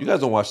get shut off. You guys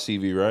don't watch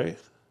TV, right?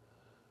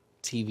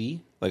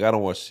 TV? Like I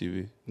don't watch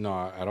TV. No,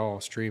 at all.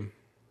 Stream.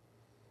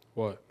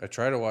 What? I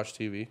try to watch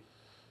TV.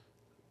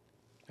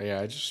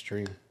 Yeah, I just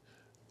stream.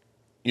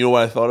 You know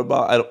what I thought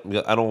about?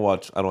 I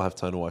don't have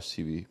time to watch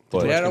TV.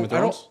 But Yeah, Game of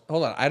Thrones?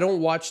 hold on. I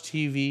don't watch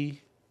TV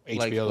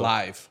like HBO.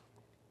 live.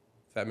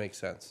 If that makes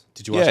sense.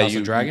 Did you watch Yeah, House you-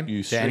 of Dragon? you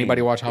Did stream.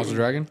 anybody watch House of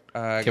Dragon?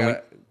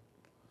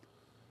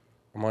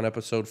 I'm on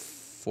episode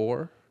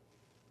 4.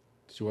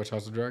 Did you watch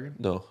House of Dragon?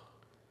 no,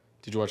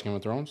 Did you watch Game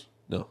of Thrones?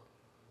 no.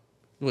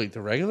 Wait,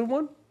 the regular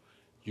one?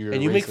 You're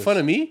And you make racist. fun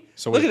of me?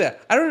 So Look wait. at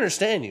that. I don't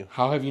understand you.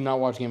 How have you not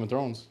watched Game of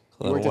Thrones?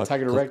 I You don't worked at watch-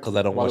 Tiger Direct because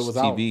I don't while watch it was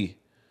out. TV.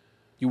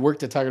 You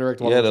worked at Tiger Direct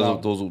while Yeah, it was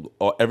out.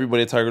 those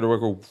everybody at Tiger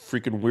Direct were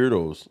freaking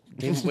weirdos.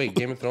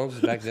 Game of Thrones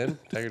was back then?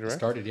 Tiger Direct?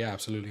 Started, yeah,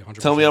 absolutely, 100%.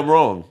 Tell me I'm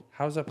wrong.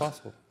 How is that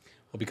possible?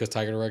 Well, because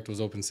Tiger Direct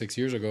was open 6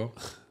 years ago,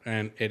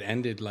 and it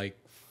ended like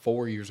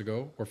 4 years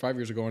ago or 5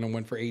 years ago, and it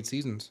went for 8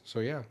 seasons. So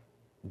yeah,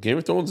 Game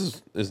of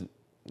Thrones isn't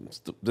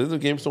the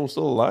Game of Thrones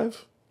still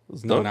alive?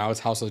 It's no, done? now it's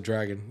House of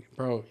Dragon,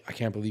 bro. I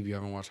can't believe you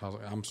haven't watched House.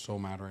 I'm so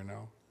mad right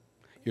now.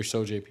 You're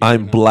so JP. I'm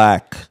right now.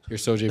 black. You're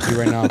so JP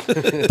right now.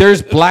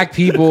 There's black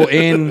people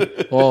in.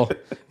 Well,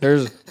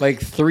 there's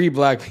like 3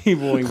 black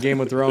people in Game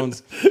of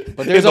Thrones,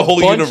 but there's the a whole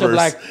bunch universe. of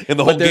black. In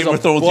the whole but there's Game a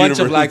of Thrones bunch universe,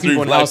 of black there's 3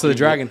 people in black House of the people.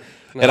 Dragon.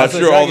 And I'm House of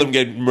the sure all of Dragon- them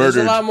get There's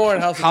murdered. a lot more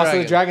in House of House of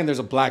Dragon. the Dragon. There's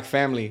a black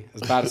family.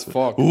 It's bad as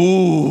fuck.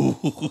 Ooh.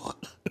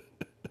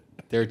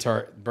 They're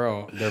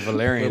bro. They're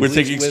Valerians. We're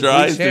taking with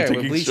strides. bleached hair, They're with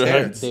taking bleached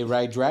strides. They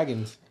ride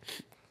dragons.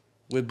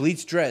 With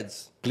bleached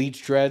dreads.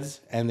 Bleach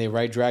dreads, and they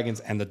ride dragons,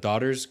 and the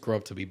daughters grow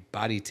up to be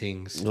body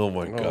tings. Oh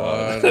my Oh,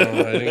 god. I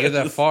didn't get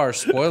that far.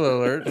 Spoiler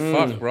alert.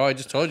 Fuck, bro. I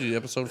just told you.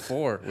 Episode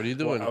 4. What are you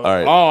doing? All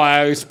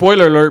right.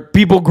 Spoiler alert,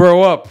 people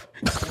grow up.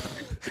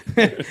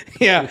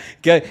 Yeah.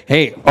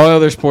 Hey,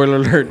 other spoiler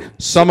alert,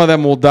 some of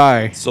them will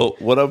die. So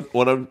what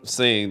I'm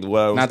saying, what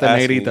I was Not the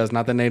asking, Neritas,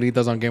 not the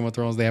Neritas on Game of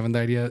Thrones. They haven't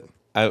died yet.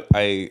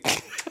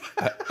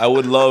 I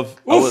would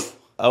love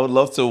I would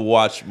love to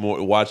watch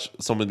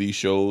some of these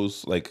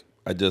shows. Like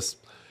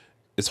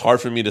it's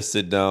hard for me to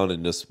sit down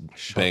and just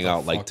bang the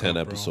out like fuck 10 up,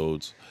 bro.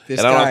 episodes. This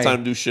And I don't guy- have time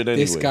to do shit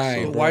anyway. this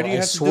guy, so. bro. Why do you I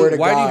have to swear do, to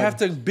Why do you God. have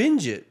to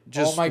binge it?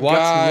 Just my watch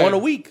God. one a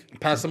week.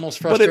 Pat's the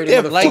most But frustrating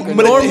if, Like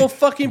motherfucker. normal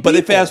fucking but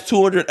if it people. has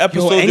 200 Yo,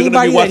 episodes, you're gonna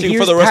anybody be that watching for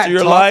hears the rest Pat of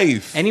your talk-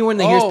 life. Anyone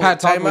that hears Oh, Pat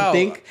talk time would out.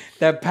 think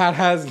that Pat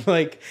has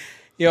like,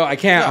 yo, I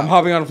can't. I'm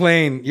hopping on a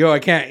plane. Yo, I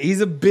can't. He's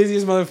the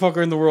busiest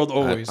motherfucker in the world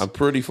always. I'm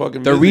pretty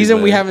fucking The busy,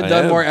 reason we man. haven't I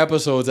done am. more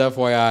episodes,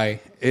 FYI,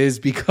 is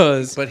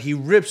because But he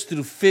rips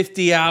through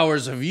 50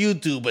 hours of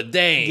YouTube a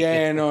day.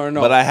 yeah, no.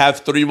 But I have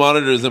 3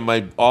 monitors in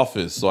my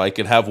office, so I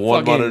can have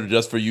one Fucking- monitor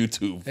just for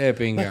YouTube. Eh,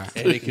 pinga.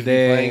 And he could be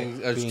De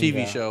playing a TV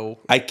pinga. show.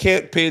 I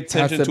can't pay That's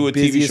attention the to a TV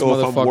busiest show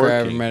if I'm motherfucker I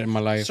ever working. met in my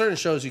life. Certain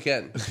shows you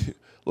can.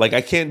 Like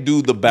I can't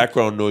do the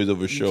background noise of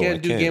a show. You I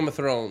can't do Game of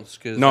Thrones.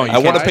 Cause No, you I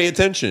want to can't. pay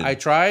attention. I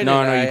tried. No,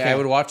 and no, you I can't.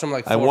 would watch them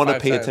like 4 I or want to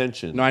 5 pay times.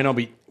 attention. No, I know,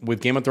 but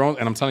with Game of Thrones,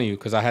 and I'm telling you,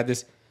 because I had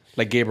this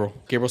Like Gabriel.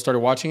 Gabriel started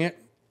watching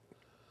it,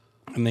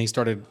 and then he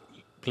started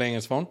playing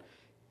his phone.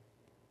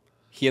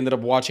 He ended up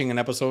watching an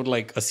episode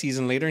like a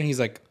season later, and he's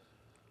like,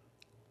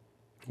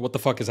 what the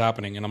fuck is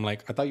happening? And I'm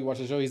like, I thought you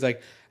watched the show. He's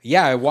like,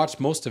 yeah, I watched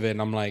most of it.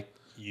 And I'm like,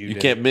 you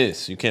can't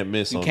miss. You can't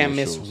miss. You on can't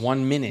those miss shows.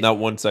 1 minute. Not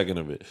 1 second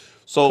of it.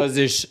 So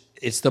because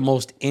it's the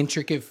most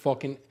intricate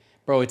fucking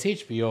bro. It's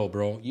HBO,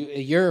 bro.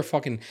 You're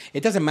fucking.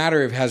 It doesn't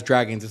matter if it has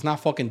dragons. It's not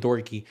fucking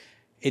dorky.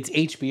 It's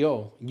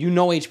HBO. You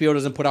know HBO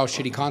doesn't put out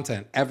shitty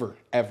content ever.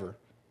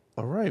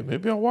 all right,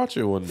 maybe I'll watch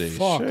it one day.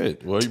 Fuck.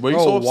 Shit, why you Bro,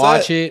 so upset?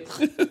 watch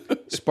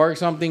it. Spark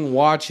something.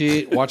 Watch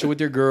it with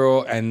your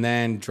girl, and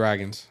then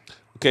dragons.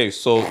 Okay,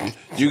 so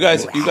you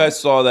guys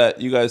saw that.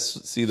 You guys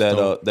see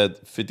that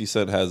that 50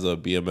 Cent has a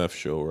BMF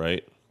show,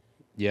 right?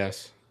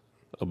 Yes.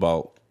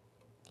 About.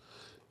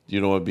 Do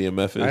you know what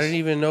BMF is? I didn't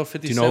even know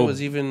 50 Cent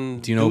was even.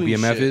 Do you know what doing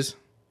BMF shit. is?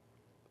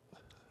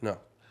 No.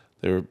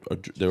 They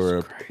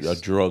were a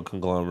drug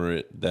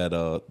conglomerate that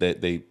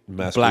they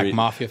masqueraded. Black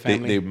Mafia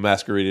family? They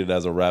masqueraded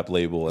as a rap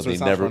label, That's and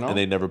what it sounds for, no?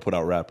 they never put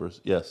out rappers.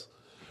 Yes.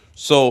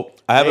 So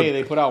I have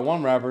They put out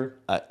one rapper.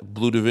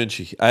 Blue Da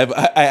Vinci. I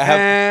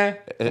have.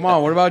 Come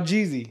on, what about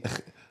Jeezy?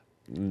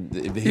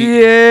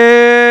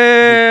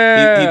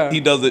 He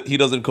doesn't. He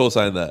doesn't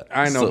co-sign that.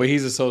 I know, but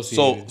he's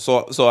associated.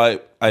 So I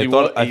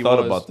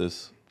thought about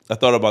this. I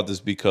thought about this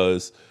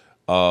because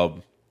I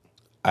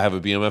have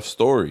a BMF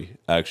story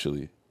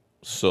actually.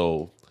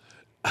 So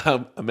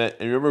I'm at.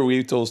 And remember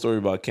we told a story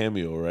about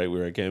Cameo, right? We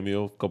were at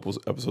Cameo a couple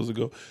episodes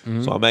ago.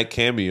 Mm-hmm. So I'm at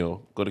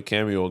Cameo. Go to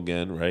Cameo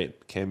again, right?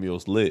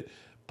 Cameo's lit,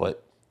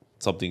 but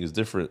something is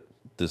different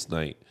this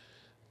night.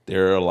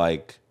 They're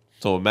like,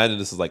 so imagine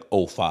this is like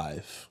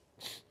 05.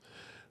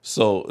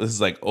 So this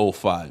is like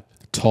 05.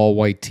 Tall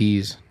white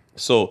tees.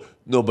 So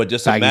no, but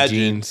just Baggy imagine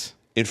jeans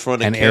in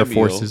front of and Cameo, Air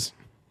Forces.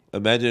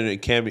 Imagine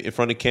in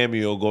front of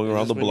Cameo going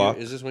around the block.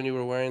 Is this when you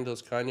were wearing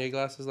those Kanye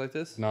glasses like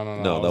this? No.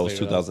 No, that was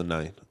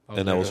 2009,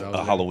 and that was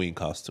a Halloween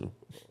costume.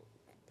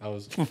 That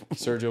was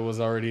Sergio was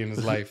already in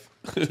his life.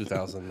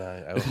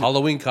 2009.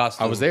 Halloween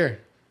costume. I was there.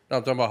 No,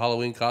 I'm talking about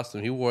Halloween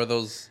costume. He wore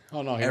those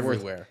Oh no, he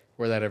everywhere.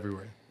 Wear that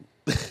everywhere.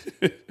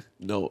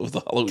 No, it was a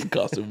Halloween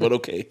costume, but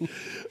okay.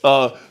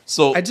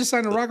 So I just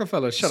signed a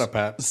Rockefeller. Shut up,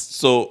 Pat.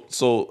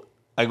 So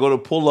I go to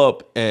pull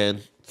up,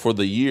 and for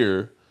the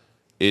year,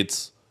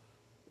 it's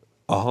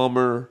a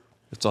Hummer.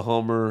 It's a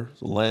Hummer,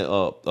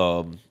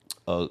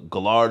 a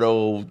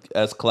Gallardo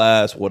S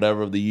Class,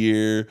 whatever of the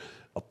year,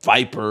 a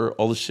Viper,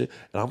 all this shit,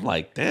 and I'm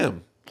like,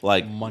 damn.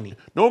 Like Money.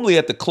 Normally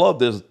at the club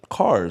there's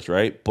cars,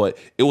 right? But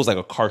it was like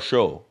a car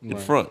show in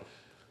front.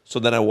 So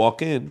then I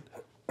walk in,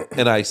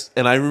 and I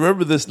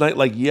remember this night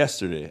like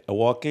yesterday. I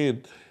walk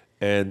in,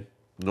 and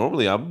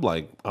normally I'm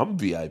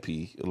VIP.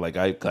 Like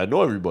I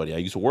know everybody. I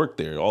used to work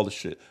there. All the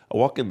shit. I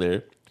walk in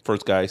there.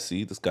 First guy I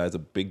see, this guy's a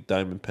big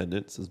diamond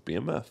pendant. It says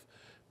BMF.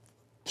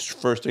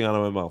 First thing out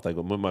of my mouth, I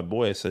go with my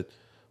boy. I said,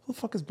 "Who the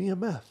fuck is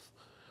BMF?"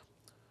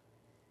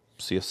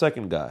 See a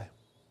second guy,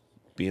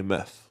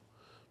 BMF.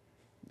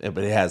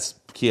 But he has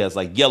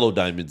like yellow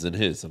diamonds in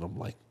his, and I'm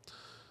like,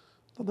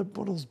 oh, they're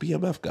one of those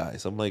BMF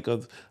guys. I'm like,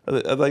 oh,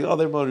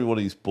 they're one of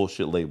these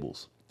bullshit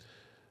labels.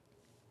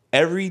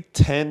 Every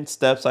 10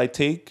 steps I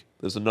take,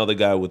 there's another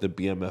guy with a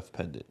BMF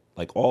pendant,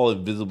 like all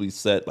invisibly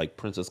set, like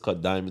princess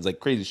cut diamonds, like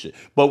crazy shit.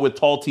 But with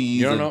tall tees,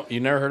 You don't know?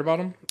 You never heard about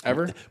him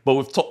ever? But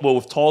with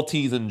tall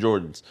tees and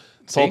Jordans,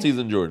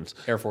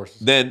 Air Forces.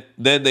 Then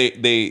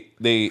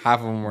they Half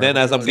of them were. Then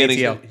as I'm getting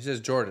ATL. He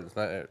says Jordans,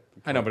 not Air.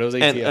 I know, but it was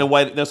ATL. and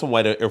white, there's some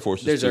white Air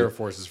Forces. There's too. Air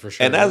Forces for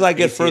sure. And as I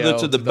get ATL, further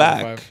to the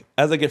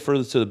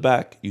 2005.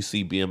 back, you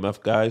see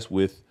BMF guys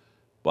with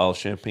bottle of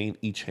champagne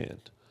each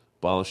hand,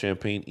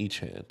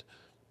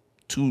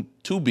 two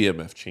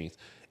BMF chains,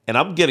 and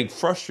I'm getting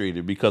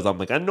frustrated because I'm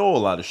like, I know a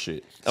lot of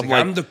shit.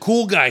 I'm the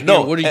cool guy here.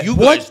 No, What are you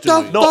what guys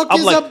the doing? fuck I'm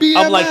is like, a BMF?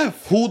 I'm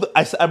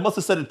like, I must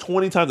have said it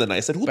 20 times that night. I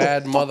said, who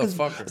Bad the fuck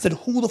motherfucker. I said,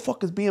 who the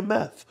fuck is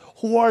BMF?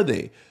 Who are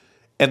they?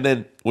 And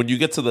then when you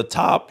get to the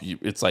top,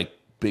 it's like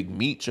Big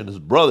Meech and his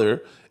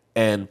brother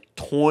and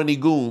 20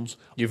 goons.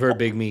 You've heard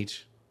Big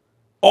Meech.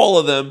 All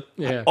of them,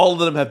 Yeah. all of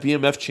them have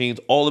BMF chains.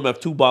 All of them have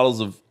 2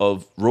 bottles of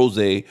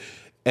rosé,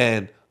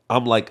 and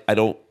I'm like, I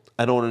don't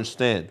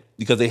understand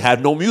because they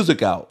had no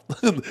music out,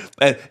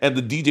 and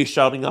the DJ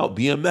shouting out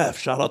BMF,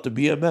 shout out to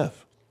BMF.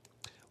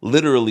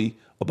 Literally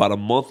about a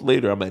month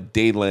later, I'm at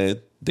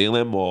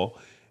Dayland Mall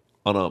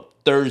on a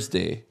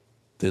Thursday.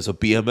 There's a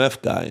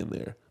BMF guy in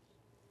there,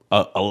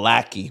 a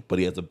lackey, but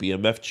he has a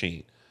BMF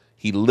chain.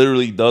 He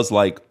literally does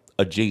like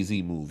a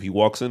Jay-Z move. He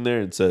walks in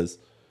there and says,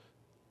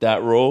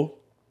 that row,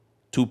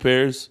 2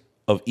 pairs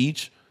of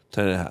each,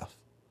 10.5.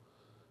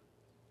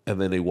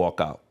 And then they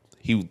walk out.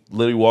 He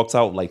literally walks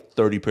out like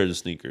 30 pairs of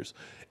sneakers.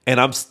 And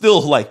I'm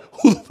still like,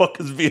 who the fuck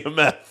is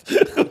BMF?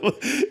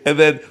 and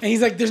then And he's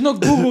like, there's no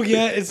Google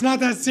yet. It's not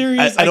that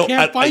serious. I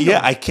can't find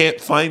them. I can't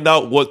find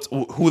out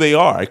who they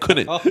are. I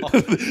couldn't.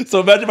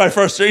 So imagine my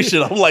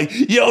frustration. I'm like,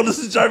 yo, this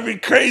is driving me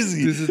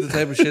crazy. This is the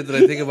type of shit that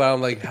I think about.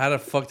 I'm like, how the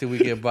fuck did we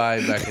get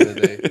by back in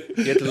the day?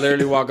 You have to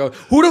literally walk up.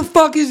 Who the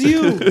fuck is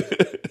you?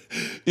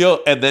 Yo,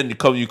 and then you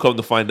come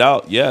to find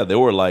out, yeah, they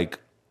were like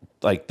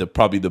like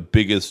probably the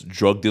biggest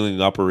drug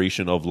dealing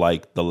operation of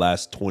like the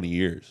last 20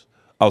 years.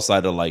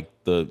 Outside of like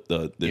the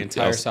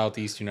entire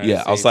Southeast United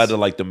States. outside of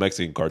like the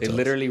Mexican cartels. They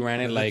literally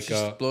ran it like. It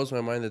just blows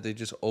my mind that they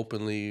just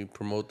openly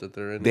promote that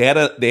they're in.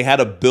 They had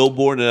a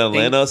billboard in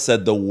Atlanta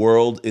said the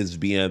world is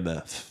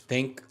BMF.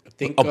 Think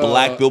a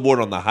black billboard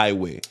on the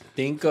highway.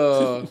 Think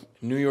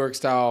New York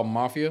style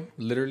mafia,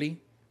 literally,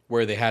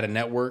 where they had a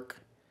network.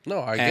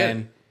 No, I get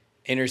it.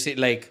 Interstate,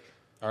 like,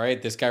 all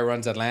right, this guy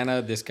runs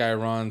Atlanta, this guy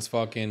runs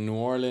fucking New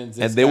Orleans,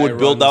 and they would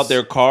build out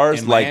their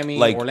cars Miami,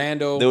 like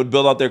Orlando. They would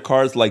build out their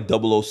cars like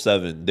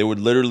 007. They would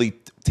literally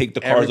take the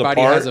cars apart.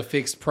 Everybody has a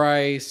fixed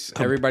price.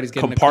 Everybody's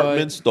getting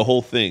compartments, a cut. the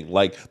whole thing.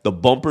 Like the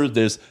bumpers,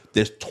 there's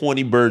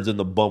 20 birds in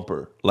the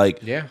bumper. Like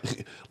yeah,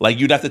 like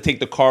you'd have to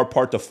take the car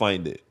apart to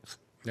find it.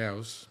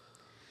 Yeah,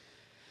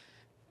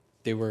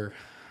 they were.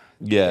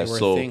 Yeah,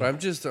 so But I'm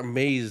just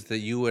amazed that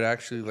you would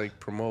actually like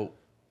promote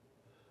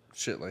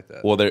shit like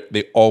that. well,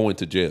 they all went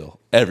to jail.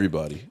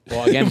 Everybody.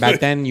 Well, again, back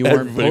then you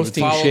weren't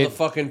posting follow shit. the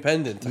fucking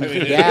pendant. I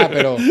mean, Yeah,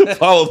 but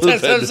Follow the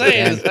that's what I'm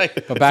saying. It's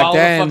like, But back follow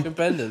then, the fucking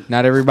pendant.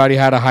 not everybody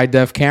had a high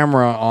def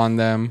camera on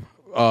them.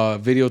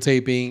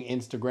 Videotaping,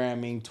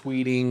 Instagramming,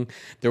 tweeting.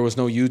 There was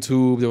no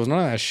YouTube. There was none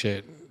of that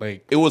shit.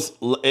 Like it was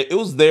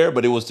there,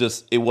 but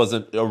it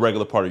wasn't a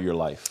regular part of your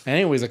life.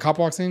 anyways, a cop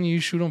walks in, you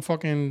shoot him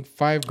fucking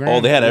 $5,000.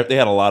 Oh, they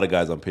had a lot of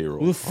guys on payroll.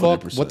 Who the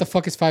fuck? 100%. What the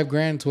fuck is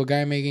 $5,000 to a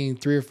guy making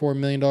 $3 or $4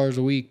 million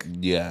a week?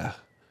 Yeah.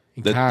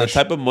 In The cash?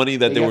 type of money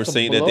that You they have were to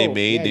saying that they blow.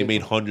 made, Yeah, they you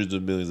made have hundreds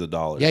of millions of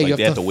dollars. Yeah, like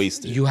they had to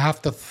waste it. You have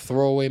to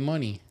throw away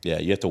money. Yeah,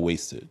 you have to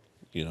waste it.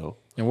 You know.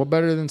 And what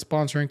better than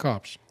sponsoring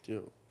cops?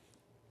 Dude.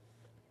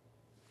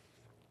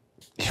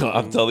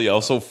 I'm telling you, I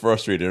was so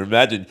frustrated.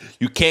 Imagine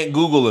you can't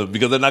Google them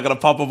because they're not gonna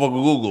pop up on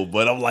Google.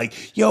 But I'm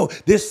like, yo,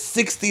 there's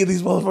 60 of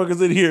these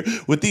motherfuckers in here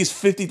with these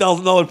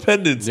 $50,000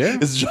 pendants. Yeah.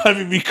 It's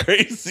driving me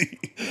crazy,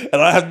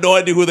 and I have no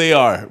idea who they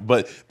are.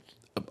 But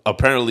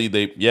apparently,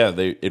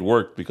 it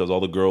worked because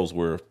all the girls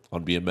were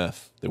on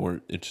BMF. They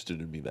weren't interested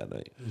in me that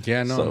night.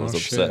 Yeah, no, so I no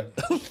was shit.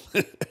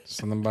 upset.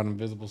 Something about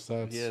invisible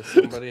sets. Yeah,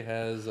 somebody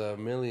has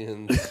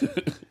millions,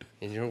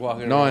 and you're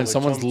walking No, around and with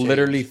someone's chump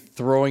literally change.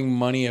 throwing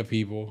money at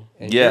people.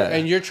 And Yeah.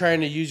 you're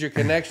trying to use your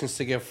connections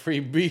to get free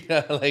free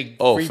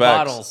Facts.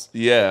 bottles.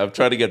 Yeah, I'm just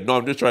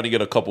trying to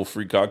get a couple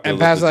free cocktails. And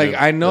Pat's at the like, gym,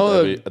 I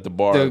know at the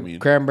bar. the I mean.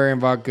 cranberry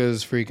and vodka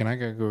is free. Can I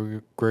get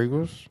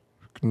Gregos?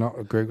 No,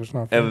 Gregos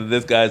not free. And then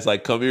this guy's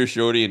like, "Come here,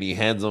 shorty," and he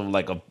hands him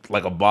like a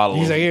bottle.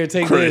 He's of like, "Here,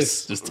 take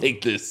Chris, this." Just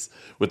take this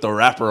with the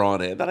wrapper on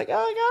it." And they're like, "Oh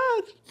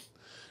my god!"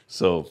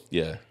 So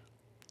yeah,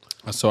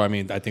 So I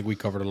mean, I think we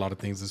covered a lot of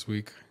things this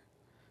week.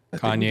 I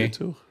think we did Kanye,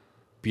 too.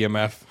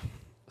 BMF.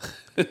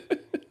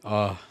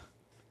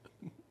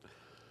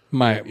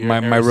 My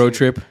Harrison- road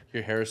trip.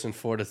 Your Harrison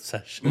Ford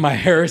obsession. My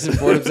Harrison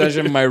Ford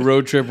obsession. My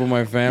road trip with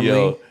my family.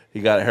 Yo, he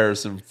got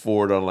Harrison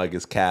Ford on like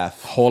his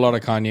calf. Whole lot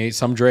of Kanye.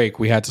 Some Drake.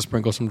 We had to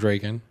sprinkle some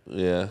Drake in.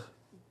 Yeah,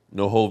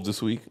 no Hove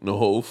this week. No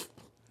Hove.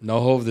 No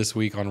Hove this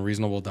week on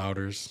Reasonable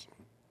Doubters.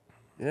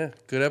 Yeah,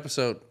 good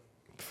episode.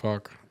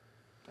 Fuck.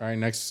 All right,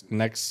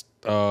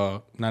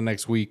 not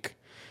next week.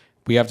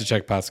 We have to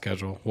check Pat's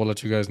schedule. We'll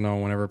let you guys know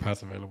whenever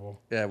Pat's available.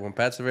 Yeah, when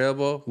Pat's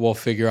available, We'll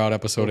figure out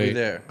episode we'll be 8.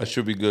 there. That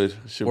should be good.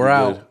 We're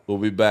out. We'll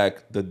be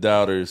back. The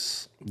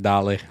Doubters.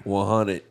 Dale. 100.